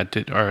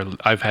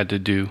I've had to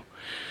do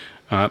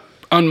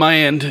on my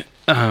end,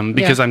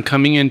 because I'm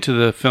coming into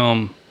the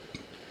film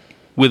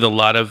with a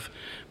lot of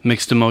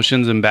mixed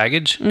emotions and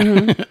baggage.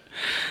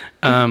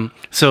 Mm-hmm.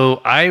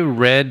 So I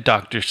read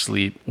Dr.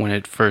 Sleep when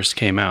it first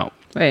came out.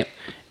 Right.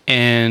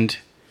 And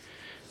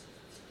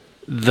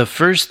the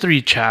first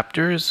 3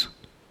 chapters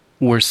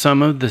were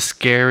some of the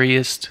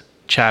scariest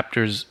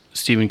chapters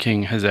Stephen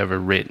King has ever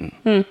written.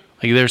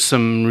 Like, there's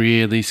some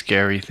really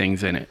scary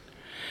things in it.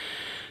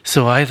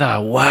 So I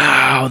thought,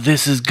 wow,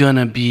 this is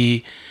gonna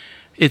be,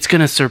 it's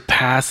gonna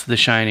surpass The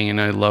Shining,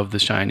 and I love The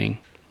Shining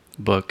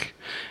book.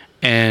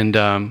 And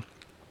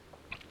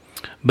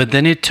but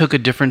then it took a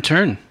different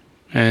turn,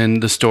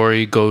 and the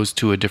story goes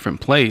to a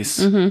different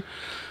place.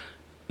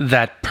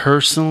 That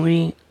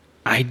personally,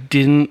 I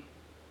didn't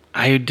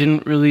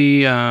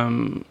really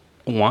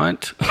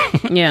want.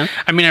 Yeah.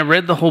 I mean, I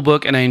read the whole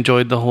book and I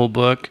enjoyed the whole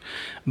book,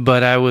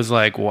 but I was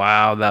like,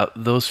 wow,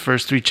 those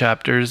first 3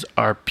 chapters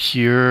are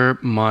pure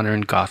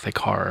modern Gothic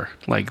horror.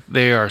 Like,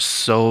 they are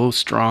so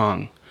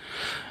strong.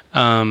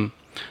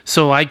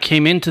 So I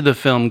came into the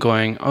film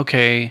going,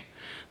 okay,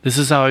 this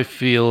is how I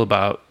feel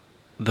about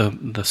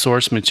the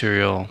source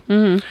material.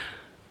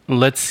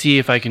 Let's see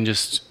if I can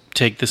just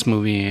take this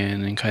movie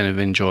in and kind of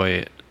enjoy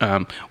it.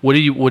 What are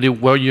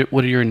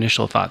your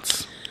initial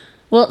thoughts?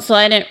 Well, so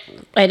I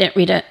didn't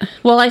read it.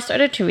 Well, I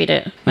started to read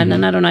it, and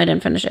then I don't know, I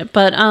didn't finish it.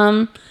 But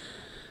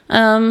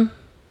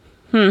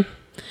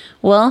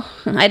well,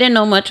 I didn't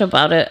know much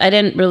about it. I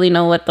didn't really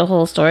know what the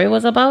whole story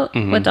was about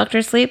with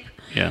Dr. Sleep.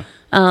 Yeah.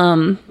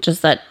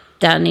 Just that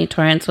Danny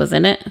Torrance was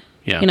in it.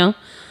 Yeah. You know.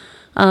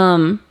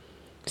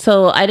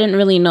 So I didn't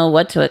really know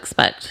what to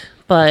expect,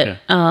 but Okay.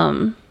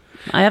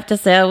 I have to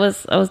say I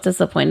was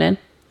disappointed.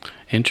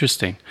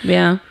 Interesting.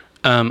 Yeah.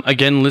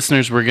 Again,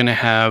 listeners, we're going to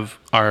have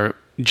our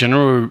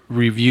general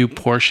review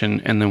portion,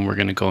 and then we're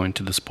going to go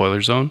into the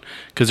spoiler zone,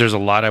 because there's a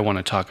lot I want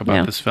to talk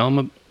about this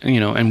film, you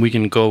know, and we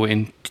can go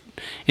in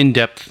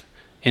depth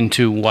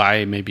into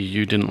why maybe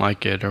you didn't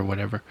like it or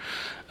whatever.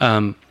 I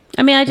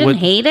mean, I didn't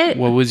hate it.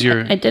 What was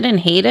your... I didn't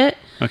hate it.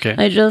 Okay.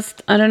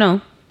 I don't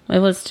know. It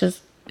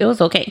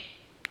was okay.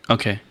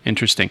 Okay,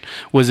 interesting.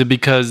 Was it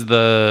because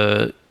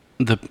the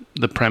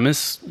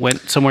premise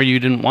went somewhere you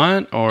didn't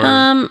want, or...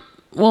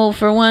 Well,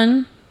 for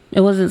one,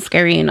 it wasn't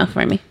scary enough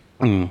for me.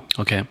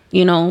 Okay.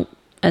 You know,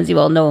 as you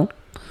all know,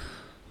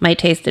 my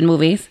taste in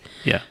movies.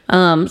 Yeah.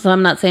 So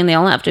I'm not saying they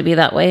all have to be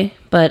that way,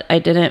 but I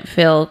didn't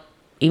feel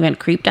even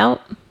creeped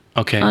out.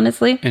 Okay.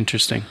 Honestly.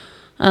 Interesting.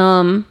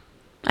 I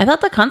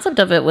thought the concept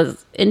of it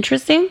was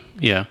interesting.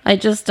 Yeah. I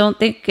just don't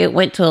think it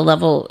went to a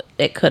level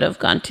it could have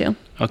gone to.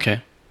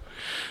 Okay.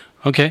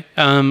 Okay.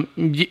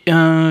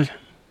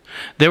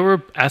 There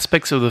were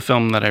aspects of the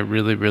film that I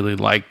really, really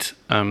liked.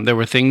 There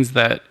were things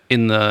that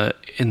in the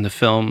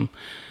film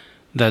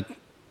that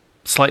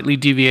slightly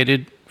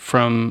deviated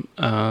from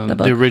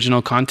the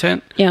original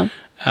content. Yeah.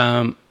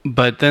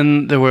 But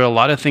then there were a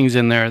lot of things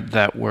in there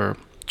that were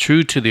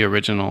true to the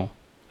original,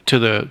 to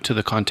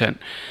the content,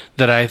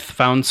 that I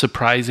found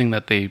surprising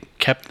that they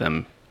kept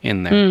them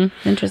in there.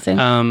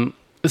 Interesting.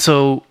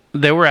 So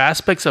there were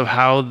aspects of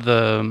how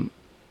the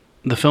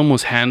film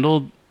was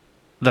handled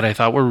that I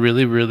thought were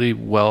really, really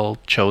well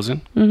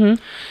chosen.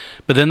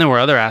 But then there were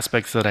other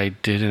aspects that I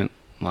didn't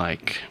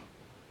like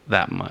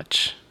that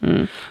much.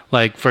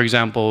 Like, for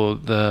example,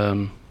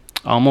 the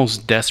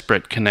almost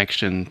desperate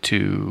connection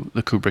to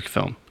the Kubrick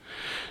film.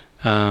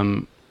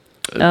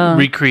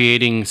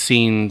 Recreating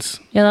scenes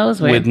that was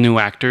weird. with new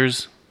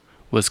actors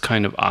was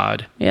kind of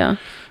odd. Yeah.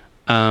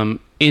 I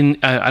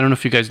don't know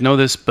if you guys know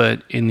this,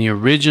 but in the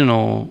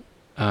original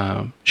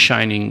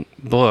Shining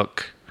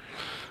book,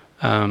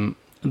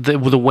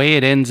 the way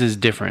it ends is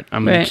different.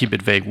 I'm going to keep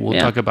it vague. We'll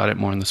talk about it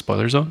more in the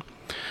spoiler zone.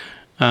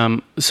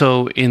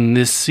 So in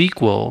this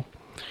sequel,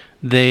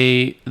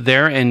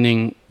 their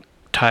ending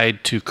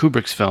tied to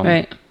Kubrick's film.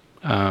 Right.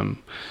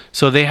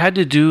 So they had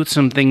to do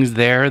some things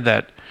there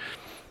that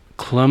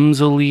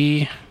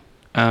clumsily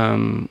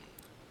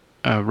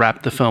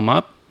wrapped the film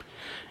up.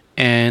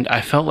 And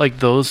I felt like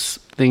those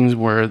things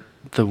were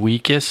the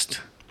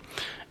weakest.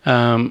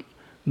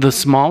 The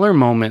smaller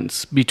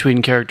moments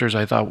between characters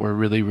I thought were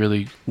really,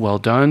 really well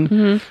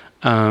done.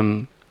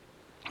 You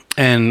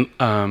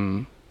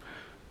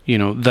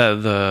know,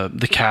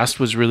 the cast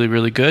was really,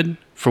 really good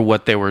for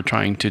what they were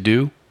trying to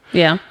do.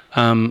 Yeah.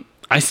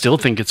 I still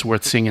think it's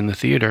worth seeing in the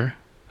theater.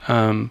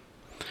 I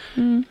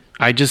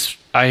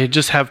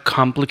just have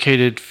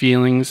complicated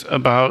feelings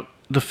about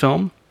the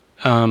film.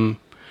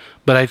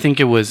 But I think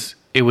it was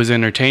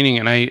entertaining,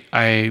 and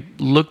I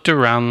looked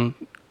around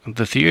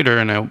the theater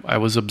and I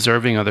was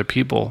observing other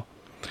people,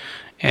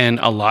 and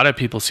a lot of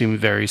people seemed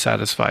very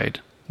satisfied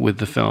with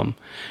the film.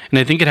 And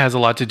I think it has a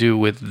lot to do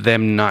with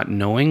them not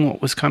knowing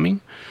what was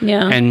coming,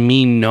 and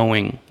me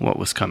knowing what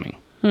was coming.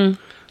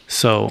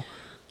 So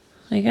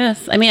I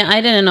guess. I mean, I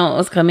didn't know what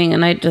was coming,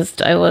 and I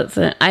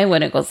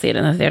wouldn't go see it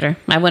in the theater.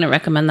 I wouldn't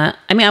recommend that.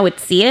 I mean, I would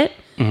see it.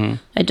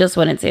 I just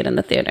wouldn't see it in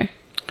the theater.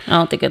 I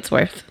don't think it's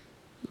worth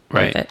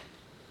it.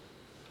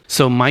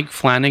 So Mike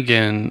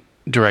Flanagan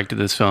directed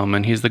this film,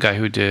 and he's the guy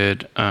who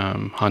did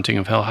Haunting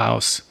of Hill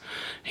House.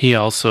 He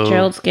also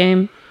Gerald's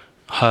Game,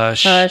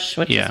 Hush,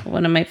 which is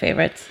one of my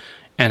favorites.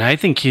 And I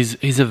think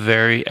he's a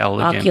very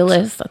elegant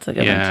Oculus. That's a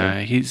good one too.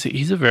 Yeah,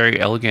 he's a very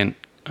elegant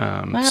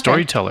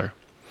storyteller,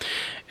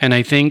 and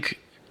I think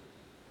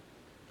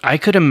I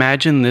could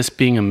imagine this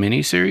being a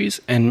miniseries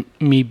and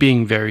me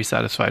being very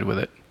satisfied with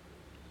it.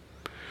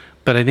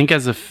 But I think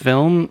as a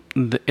film,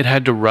 it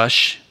had to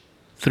rush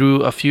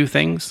through a few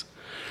things.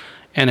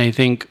 And I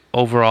think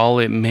overall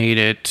it made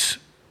it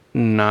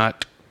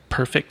not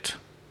perfect.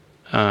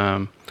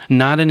 Not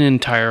an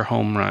entire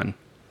home run.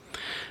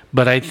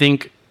 But I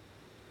think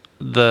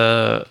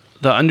the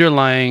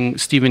underlying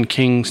Stephen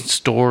King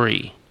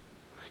story,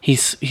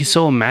 he's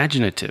so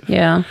imaginative.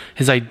 Yeah.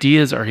 His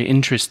ideas are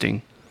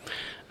interesting.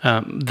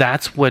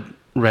 That's what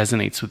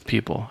resonates with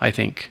people, I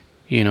think,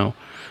 and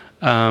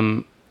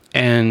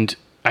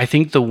I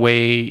think the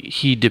way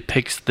he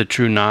depicts the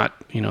True Knot,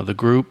 the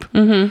group,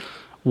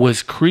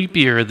 was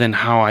creepier than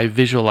how I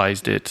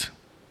visualized it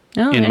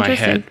in my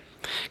head.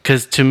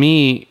 Because to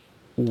me,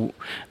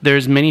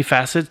 there's many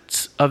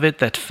facets of it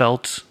that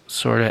felt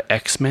sort of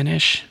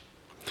X-Men-ish.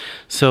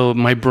 So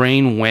my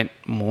brain went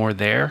more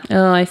there.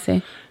 Oh, I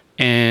see.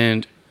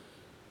 And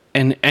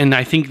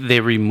I think they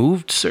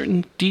removed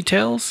certain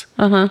details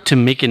to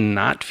make it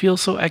not feel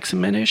so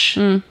X-Men-ish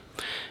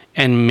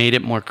and made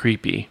it more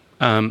creepy.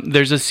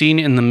 There's a scene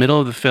in the middle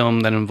of the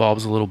film that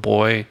involves a little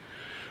boy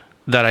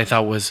that I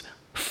thought was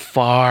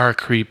far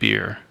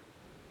creepier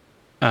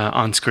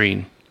on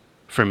screen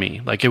for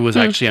me. Like, it was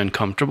actually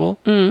uncomfortable.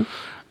 And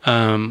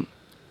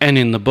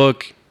in the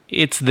book,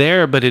 it's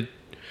there, but it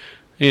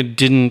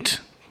didn't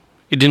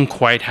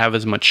quite have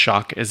as much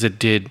shock as it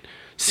did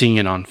seeing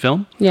it on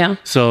film. Yeah.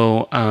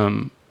 So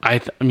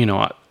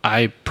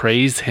I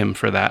praise him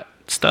for that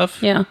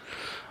stuff. Yeah.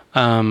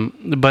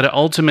 But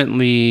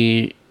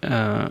ultimately,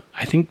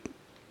 I think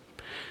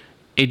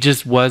it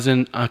just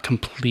wasn't a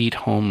complete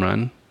home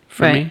run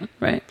for me.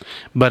 Right.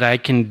 But I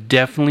can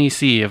definitely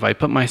see, if I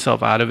put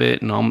myself out of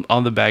it and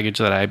all the baggage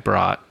that I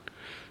brought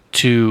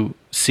to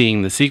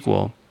seeing the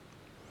sequel,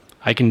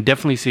 I can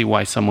definitely see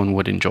why someone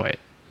would enjoy it.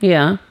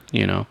 Yeah.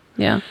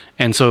 Yeah.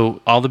 And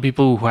so all the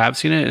people who have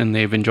seen it and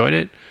they've enjoyed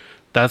it,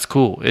 that's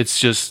cool. It's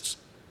just,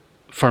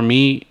 for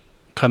me,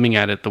 coming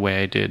at it the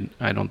way I did,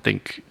 I don't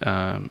think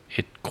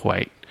it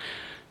quite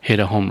hit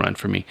a home run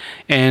for me.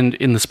 And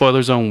in the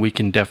spoiler zone, we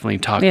can definitely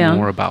talk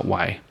more about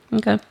why.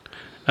 Okay.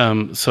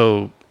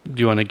 So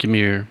do you want to give me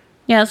your...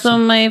 Yeah, so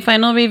my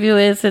final review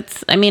is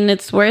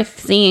it's worth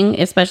seeing,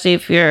 especially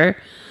if you're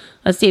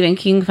a Stephen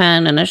King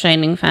fan and a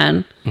Shining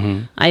fan.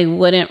 Mm-hmm. I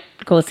wouldn't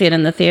go see it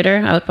in the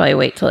theater. I would probably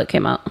wait till it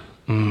came out.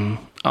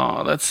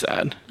 Oh, that's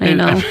sad. I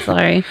know.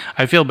 Sorry.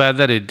 I feel bad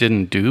that it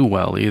didn't do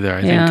well either.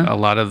 I think a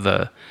lot of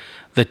the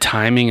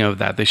timing of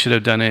that, they should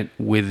have done it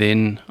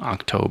within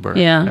October.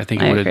 Yeah, I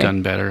think it would have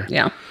done better.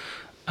 Yeah.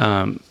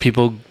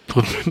 People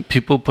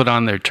put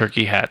on their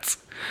turkey hats,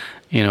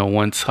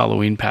 once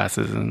Halloween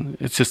passes, and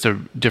it's just a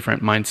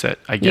different mindset,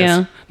 I guess.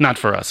 Yeah. Not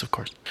for us, of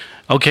course.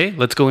 Okay,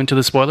 let's go into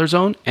the spoiler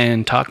zone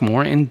and talk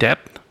more in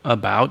depth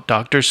about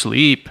Dr.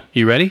 Sleep.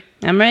 You ready?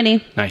 I'm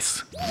ready.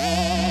 Nice.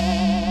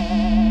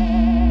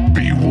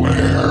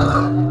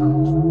 Beware.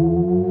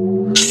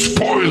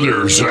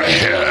 Spoilers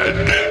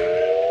ahead.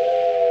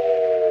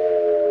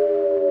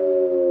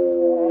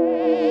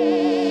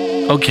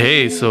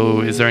 Okay,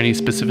 so is there any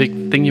specific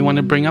thing you want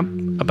to bring up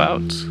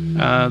about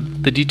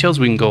the details?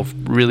 We can go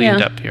really in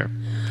depth here.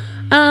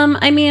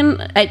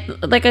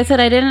 Like I said,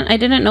 I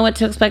didn't know what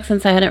to expect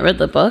since I hadn't read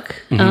the book.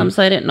 Mm-hmm.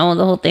 So I didn't know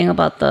the whole thing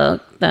about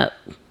that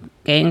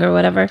gang or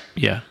whatever.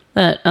 Yeah.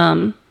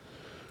 That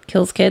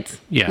kills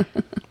kids. Yeah.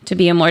 To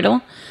be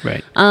immortal.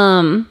 Right.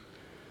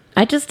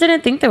 I just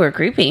didn't think they were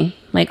creepy.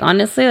 Like,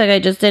 honestly, I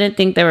just didn't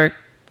think they were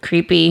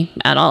creepy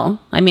at all.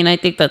 I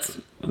think that's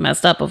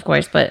messed up, of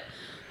course, but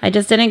I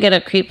just didn't get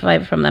a creep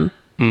vibe from them.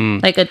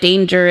 Like a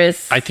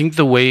dangerous... I think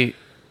the way...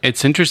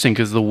 It's interesting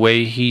because the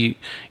way he...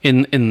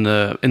 In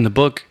the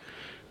book,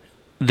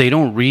 they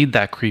don't read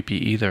that creepy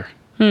either.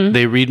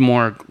 They read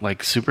more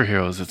like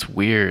superheroes. It's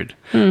weird.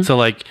 So,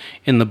 like,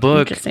 in the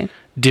book,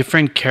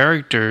 different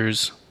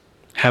characters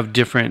have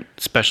different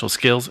special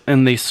skills,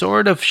 and they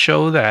sort of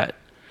show that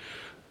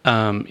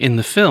in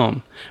the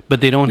film,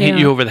 but they don't hit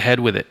you over the head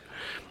with it.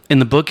 In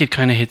the book, it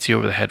kind of hits you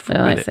over the head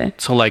with it.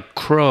 So, like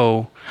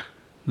Crow,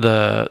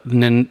 the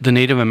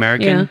Native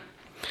American,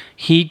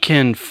 he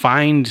can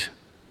find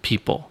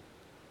people.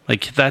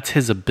 Like, that's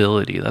his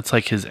ability. That's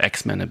like his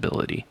X-Men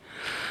ability.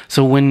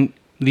 So when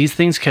these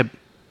things kept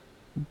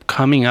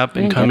coming up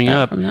and coming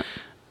up,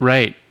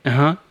 right?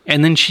 And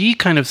then she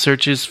kind of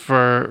searches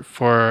for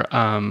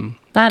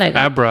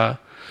Abra.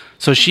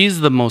 So she's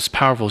the most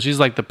powerful. She's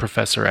like the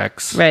Professor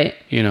X, right?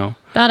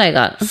 That I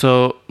got.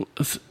 So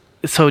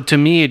to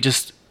me,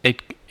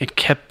 it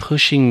kept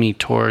pushing me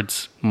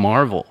towards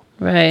Marvel.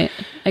 Right.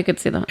 I could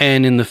see that.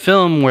 And in the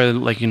film where,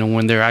 like,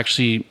 when they're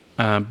actually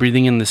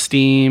breathing in the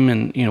steam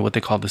and, what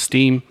they call the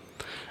steam,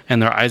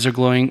 and their eyes are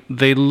glowing,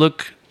 they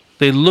look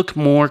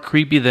more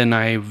creepy than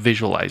I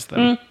visualized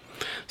them.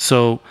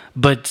 So,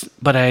 but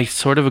I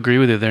sort of agree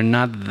with you. They're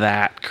not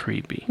that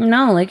creepy.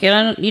 No, like,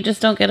 you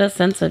just don't get a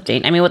sense of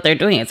danger. What they're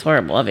doing, it's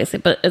horrible, obviously,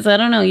 but I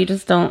don't know, you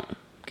just don't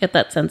get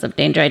that sense of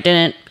danger. I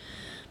didn't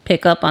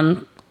pick up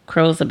on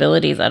Crow's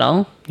abilities at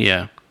all.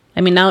 Yeah.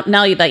 Now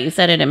that you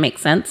said it, it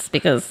makes sense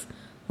because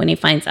when he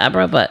finds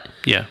Abra, but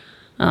Yeah.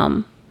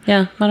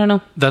 yeah, I don't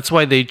know. That's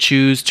why they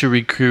choose to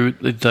recruit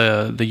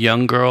the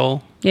young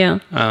girl, Yeah,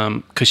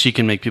 because she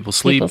can make people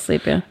sleep. people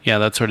sleep. Yeah, Yeah,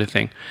 that sort of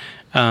thing.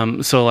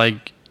 So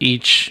like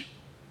each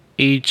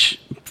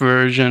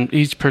version,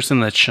 each person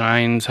that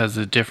shines has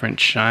a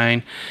different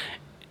shine,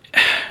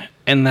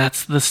 and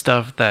that's the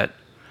stuff that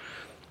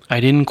I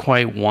didn't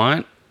quite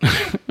want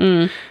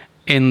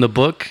in the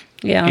book.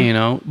 Yeah. You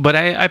know, but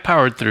I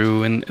powered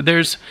through, and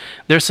there's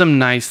some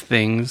nice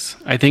things.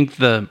 I think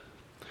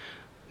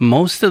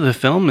most of the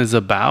film is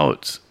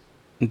about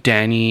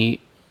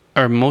Danny,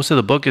 or most of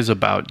the book is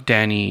about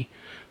Danny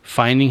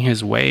finding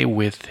his way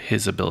with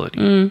his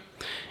ability.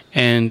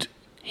 And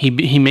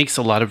he makes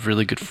a lot of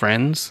really good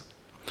friends.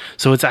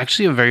 So it's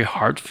actually a very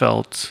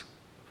heartfelt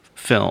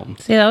film.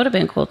 see, that would have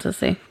been cool to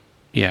see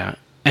Yeah.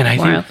 And I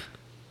more think, of.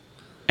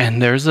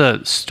 and there's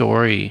a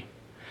story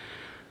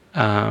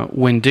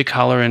when Dick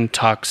Halloran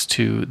talks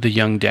to the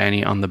young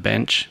Danny on the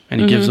bench, and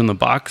he gives him the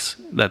box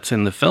that's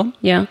in the film.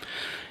 Yeah,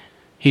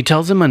 He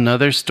tells him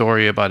another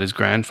story about his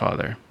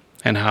grandfather,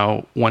 and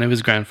how one of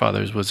his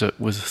grandfathers was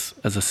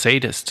as a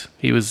sadist.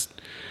 He was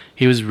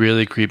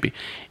really creepy.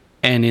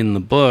 And in the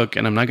book,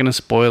 and I'm not going to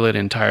spoil it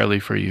entirely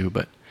for you,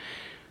 but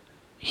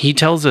he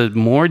tells a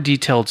more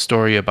detailed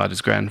story about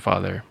his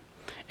grandfather.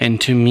 And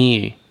to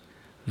me,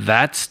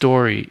 that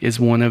story is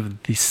one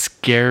of the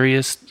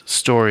scariest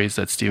stories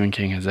that Stephen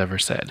King has ever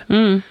said,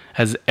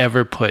 has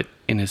ever put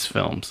in his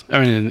films,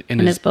 or in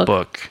his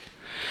book.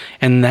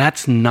 And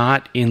that's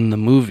not in the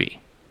movie.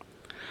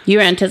 you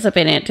were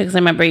anticipating it too, because I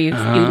remember you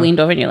leaned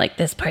over and you're like,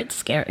 "This part's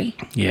scary."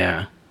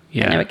 Yeah.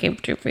 It never came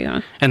true for you.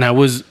 Huh? And I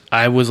was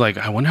like,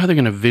 I wonder how they're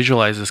going to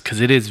visualize this, because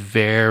it is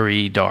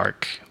very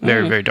dark,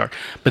 very, very dark.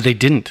 But they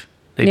didn't.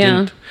 They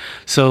didn't.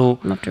 So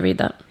I'll have to read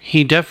that.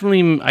 he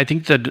definitely, I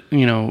think that,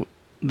 you know,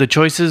 the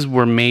choices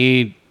were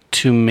made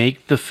to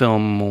make the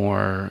film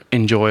more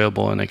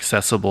enjoyable and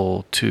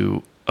accessible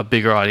to a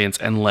bigger audience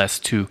and less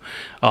to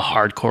a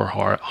hardcore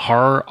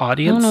horror I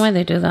audience. don't know why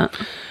they do that.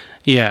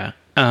 Yeah.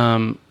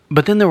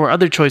 But then there were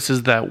other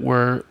choices that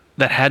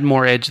had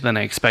more edge than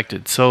I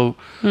expected. So,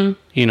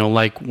 you know,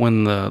 like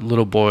when the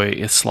little boy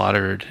is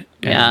slaughtered.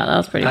 and Yeah, that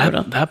was pretty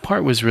brutal. That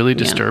part was really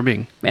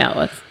disturbing. Yeah, it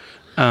was.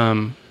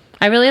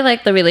 I really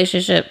like the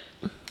relationship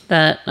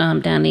that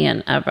Danny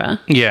and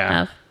Abra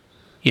have. I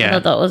Yeah.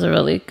 thought that was a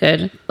really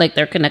good, like,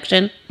 their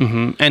connection.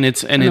 And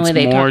it's And the way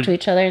they more talk to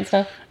each other and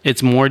stuff.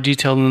 it's more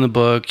detailed in the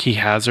book. He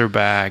has her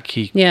back.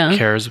 He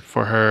cares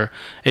for her.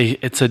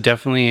 It's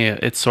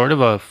sort of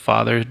a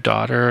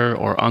father-daughter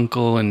or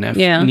uncle and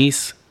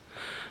niece,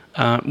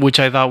 which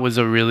I thought was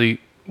a really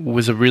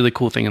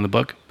cool thing in the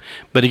book.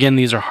 But again,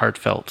 these are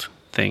heartfelt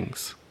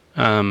things.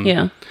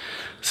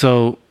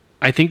 So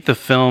I think the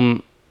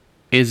film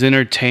is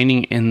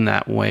entertaining in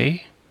that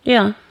way.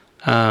 Yeah.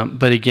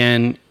 But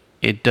again,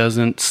 it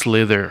doesn't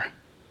slither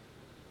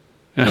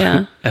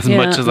Yeah. as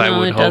much as I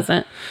would it hope.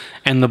 Doesn't.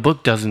 And the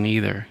book doesn't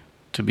either,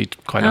 to be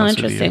quite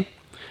honest with you. Interesting.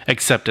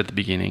 Except at the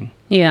beginning.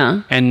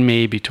 Yeah. And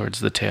maybe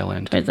towards the tail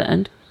end. Towards the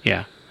end.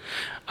 Yeah.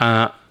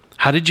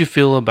 How did you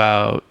feel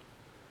about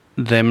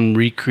them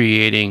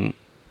recreating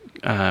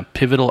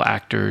pivotal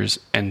actors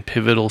and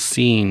pivotal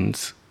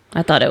scenes?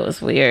 I thought it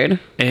was weird.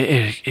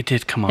 It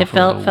did come off It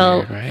felt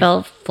weird, right?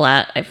 felt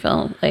flat. I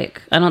felt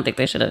like I don't think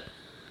they should have.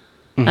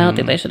 I don't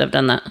think they should have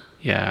done that.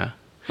 Yeah.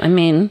 I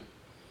mean,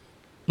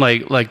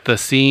 Like the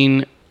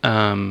scene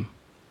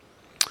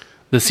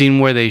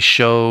where they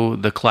show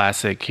the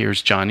classic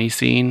 "Here's Johnny"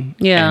 scene.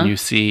 Yeah. And you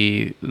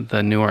see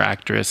the newer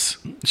actress.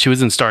 She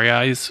was in Starry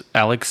Eyes,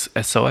 Alex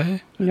Essoe. I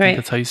think Right.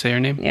 that's how you say her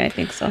name. yeah, I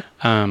think so.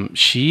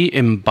 She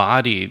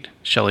embodied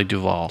Shelley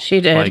Duvall.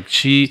 She did. Like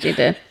she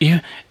did.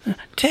 Yeah,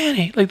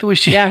 Danny. Like the way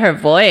she. Yeah, her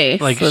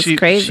voice Like was she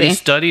crazy. She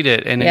studied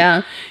it, and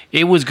Yeah.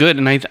 it was good.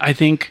 And I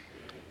think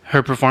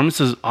her performance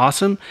is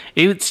awesome.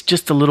 It's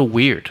just a little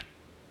weird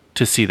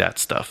to see that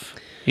stuff.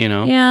 You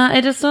know. Yeah,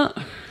 I just don't.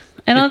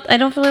 I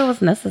don't feel it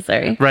was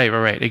necessary.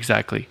 Right,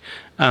 exactly.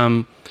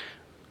 One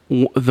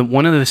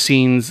of the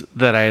scenes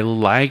that I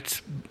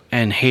liked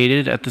and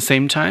hated at the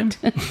same time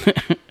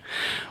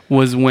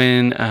was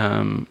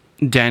when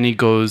Danny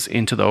goes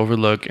into the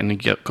Overlook and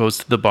goes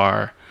to the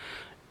bar,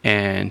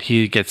 and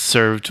he gets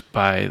served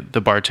by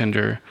the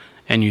bartender,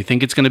 and you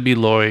think it's going to be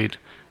Lloyd,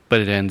 but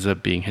it ends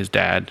up being his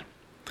dad.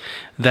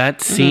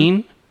 That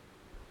scene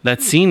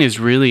is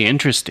really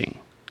interesting,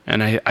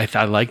 and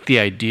I like the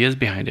ideas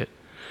behind it.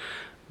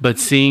 But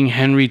seeing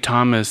Henry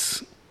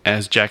Thomas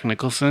as Jack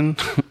Nicholson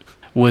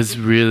was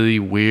really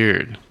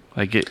weird.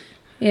 Like it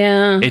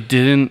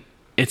didn't.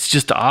 It's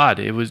just odd.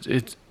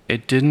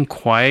 It didn't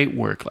quite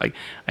work. Like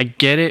I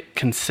get it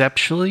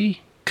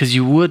conceptually, because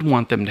you would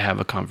want them to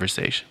have a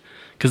conversation.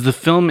 Because the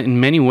film,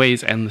 in many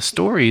ways, and the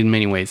story, in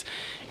many ways,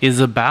 is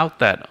about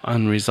that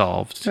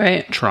unresolved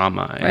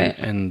trauma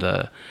and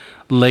the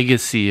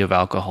legacy of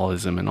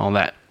alcoholism and all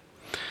that.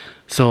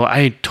 So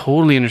I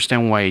totally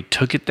understand why he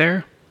took it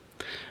there.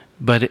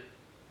 But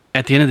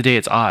at the end of the day,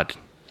 it's odd.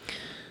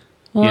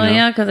 Well, you know?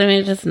 yeah, because I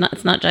mean, it's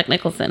not Jack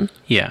Nicholson.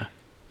 Yeah.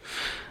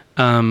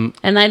 And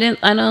I don't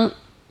think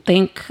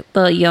think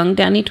the young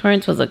Danny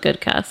Torrance was a good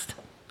cast.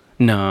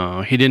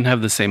 No, he didn't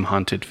have the same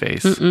haunted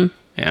face.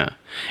 Yeah,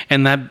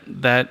 and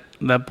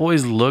that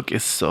boy's look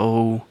is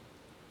so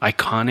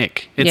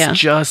iconic. It's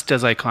just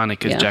as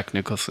iconic as Jack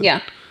Nicholson.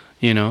 Yeah,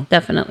 you know,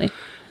 definitely.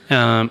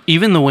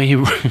 Even the way he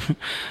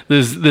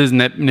this is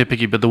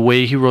nitpicky, but the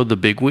way he rode the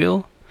big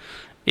wheel,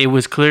 it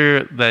was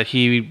clear that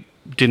he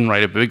didn't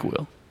ride a big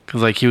wheel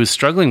because like he was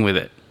struggling with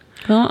it.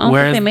 Well, I don't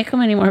think they make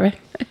them anymore. Right?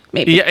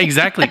 Maybe. Yeah,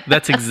 exactly.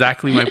 That's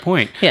exactly my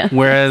point. Yeah.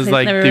 Whereas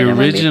like the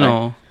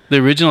original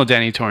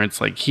Danny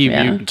Torrance, like you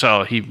can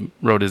tell he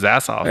rode his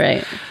ass off.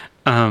 Right.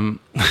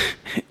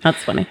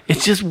 That's funny.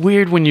 It's just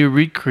weird when you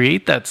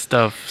recreate that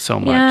stuff so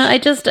much. Yeah,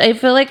 I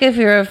feel like if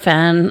you're a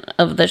fan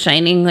of The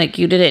Shining, like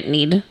you didn't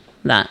need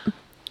that.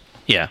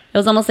 Yeah. It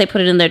was almost they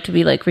put it in there to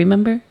be like,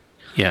 remember?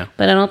 Yeah.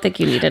 But I don't think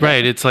you needed it.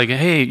 Right. It's like,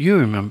 hey, you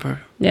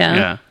remember. Yeah.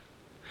 Yeah.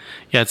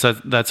 Yeah, it's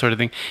that sort of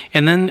thing.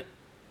 And then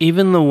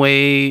even the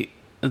way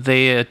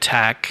they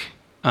attack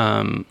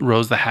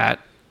Rose the Hat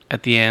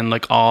at the end,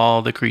 like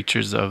all the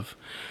creatures of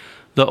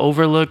the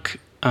Overlook,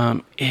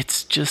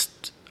 it's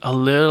just a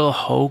little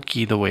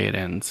hokey the way it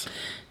ends.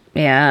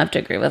 Yeah, I have to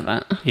agree with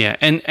that. Yeah,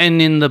 and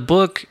in the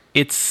book,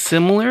 it's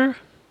similar,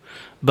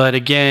 but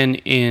again,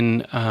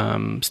 in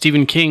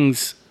Stephen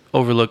King's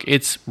Overlook,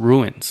 it's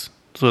ruins.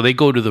 So they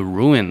go to the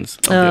ruins.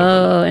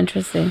 Oh,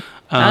 interesting.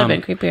 That would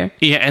have been creepier.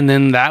 Yeah, and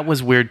then that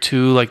was weird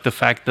too, like the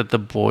fact that the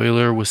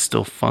boiler was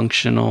still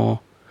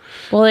functional.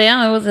 Well,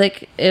 yeah, it was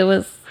like,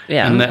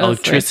 and the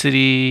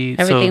electricity.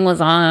 Like, everything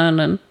was on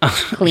and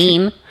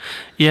clean.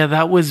 Yeah,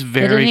 that was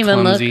very clumsy. It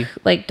didn't even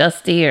look like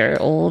dusty or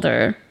old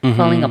or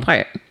falling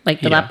apart, like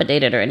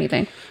dilapidated or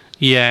anything.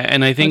 Yeah,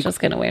 and I think it's just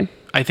kind of weird.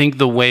 I think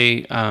the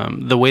way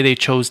they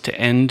chose to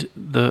end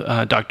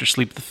the Dr.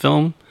 Sleep the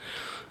film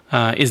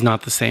is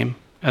not the same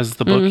as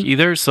the book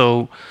either.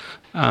 So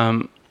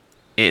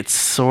it's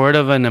sort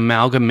of an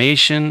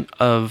amalgamation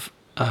of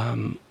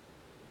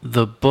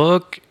the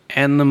book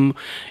and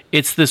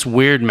it's this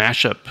weird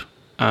mashup.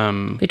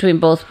 Between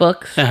both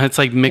books. It's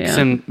like mix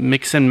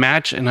and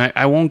match, and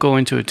I won't go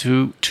into it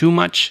too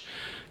much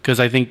because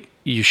I think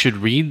you should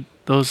read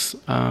those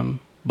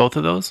both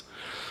of those.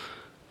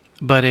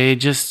 But it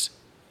just,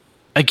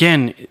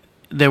 again,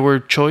 there were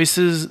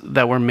choices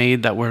that were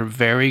made that were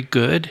very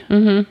good.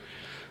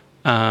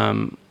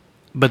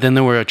 But then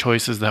there were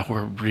choices that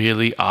were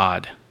really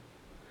odd.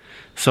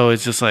 So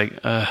it's just like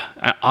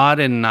odd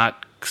and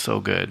not so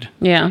good.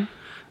 Yeah.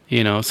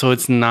 You know, so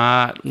it's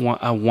not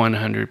a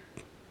 100%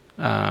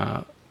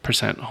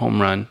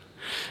 home run.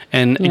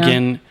 And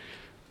again,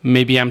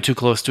 maybe I'm too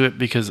close to it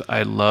because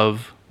I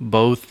love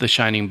both The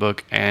Shining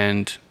book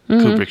and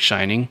Kubrick's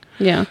Shining.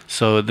 Yeah.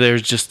 So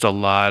there's just a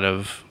lot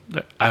of,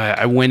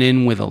 I went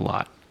in with a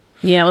lot.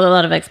 Yeah, with a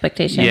lot of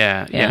expectation.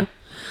 Yeah.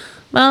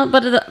 Well,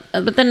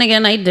 but then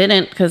again, I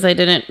didn't because I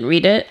didn't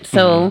read it.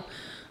 So,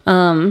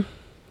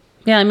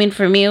 yeah, I mean,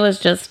 for me, it was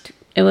just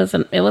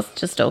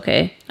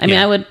okay. I mean,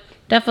 I would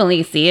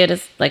definitely see it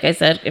as, like I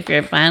said, if you're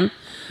a fan.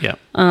 Yeah.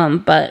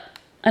 But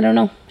I don't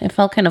know. It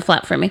felt kind of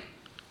flat for me.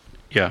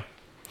 Yeah.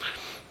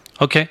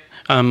 Okay.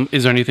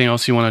 Is there anything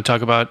else you want to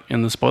talk about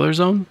in the spoiler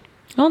zone?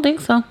 I don't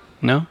think so.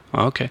 No?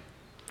 Oh, okay.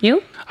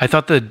 You? I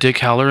thought the Dick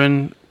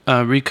Halloran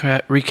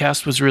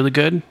recast was really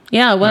good.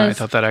 Yeah, it was. I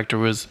thought that actor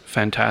was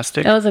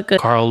fantastic. That was a good...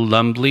 Carl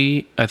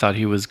Lumbly, I thought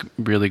he was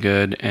really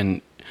good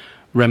and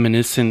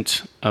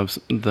reminiscent of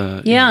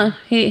the... Yeah,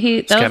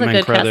 he that was a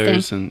good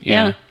casting.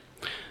 And,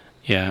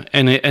 yeah.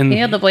 And he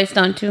had the voice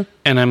down too.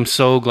 And I'm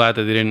so glad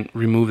that they didn't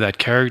remove that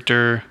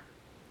character,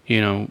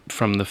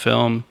 from the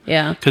film.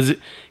 Yeah.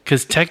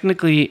 Because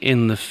technically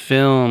in the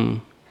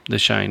film, The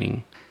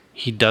Shining,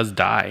 he does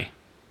die.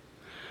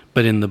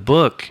 But in the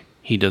book,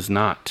 he does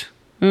not.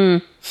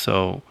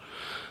 So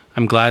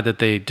I'm glad that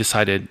they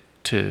decided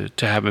to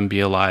have him be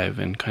alive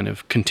and kind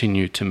of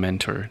continue to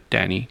mentor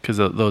Danny, because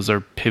those are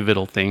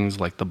pivotal things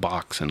like the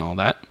box and all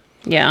that.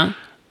 Yeah.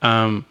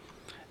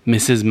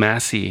 Mrs.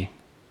 Massey,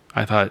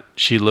 I thought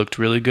she looked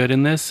really good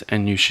in this,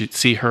 and you should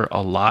see her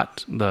a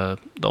lot, the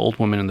old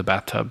woman in the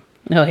bathtub.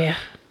 Oh, yeah.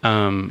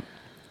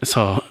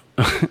 So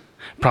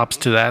props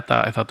to that.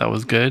 I thought that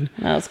was good.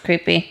 That was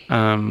creepy.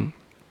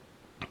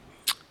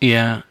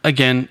 Yeah.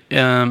 Again,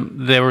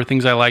 there were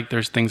things I liked.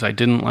 There's things I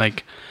didn't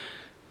like.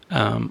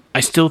 I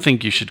still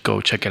think you should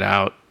go check it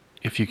out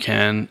if you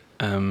can.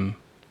 I'm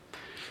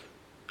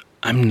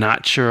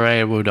not sure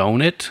I would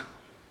own it.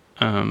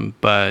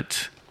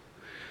 But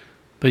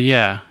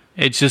yeah,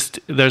 it's just,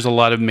 there's a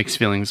lot of mixed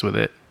feelings with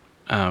it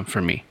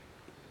for me.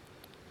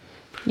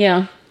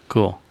 Yeah.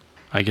 Cool.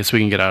 I guess we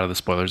can get out of the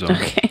spoiler zone.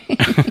 Okay.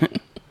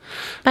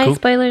 Bye, cool.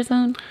 Spoiler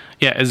zone.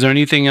 Yeah. Is there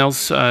anything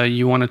else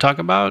you want to talk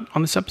about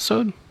on this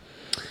episode?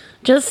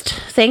 Just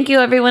thank you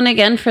everyone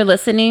again for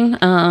listening.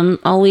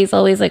 Always,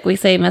 like we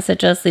say,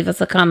 message us, leave us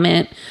a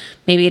comment,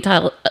 maybe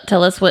tell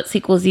us what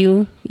sequels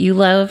you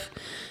love,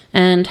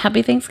 and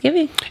happy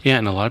Thanksgiving. Yeah,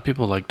 and a lot of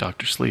people like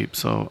Dr. Sleep,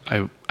 so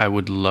I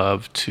would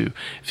love to,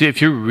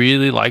 if you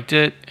really liked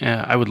it,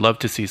 I would love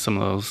to see some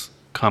of those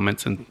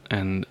comments and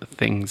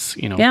things,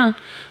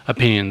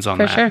 opinions on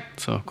that. Sure.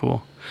 So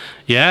cool.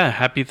 Yeah,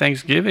 happy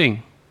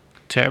Thanksgiving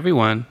to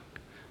everyone.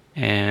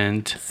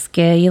 And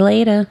scare you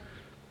later.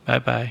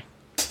 Bye-bye.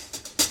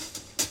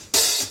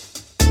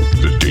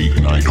 The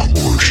Date Night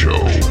Horror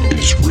Show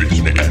is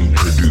written and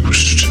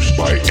produced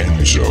by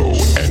Enzo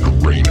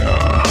and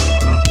Reina.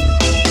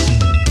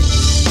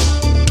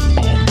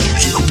 All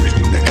music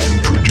written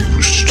and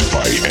produced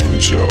by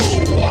Enzo.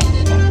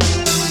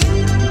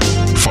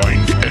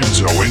 Find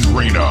Enzo and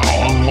Reina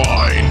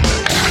online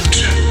at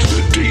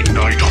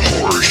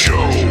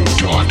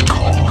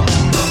thedatenightHorrorshow.com.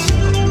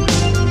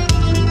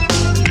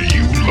 Do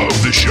you love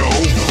the show?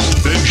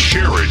 Then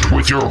share it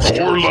with your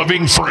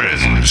horror-loving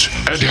friends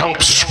and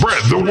help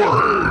spread the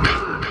word.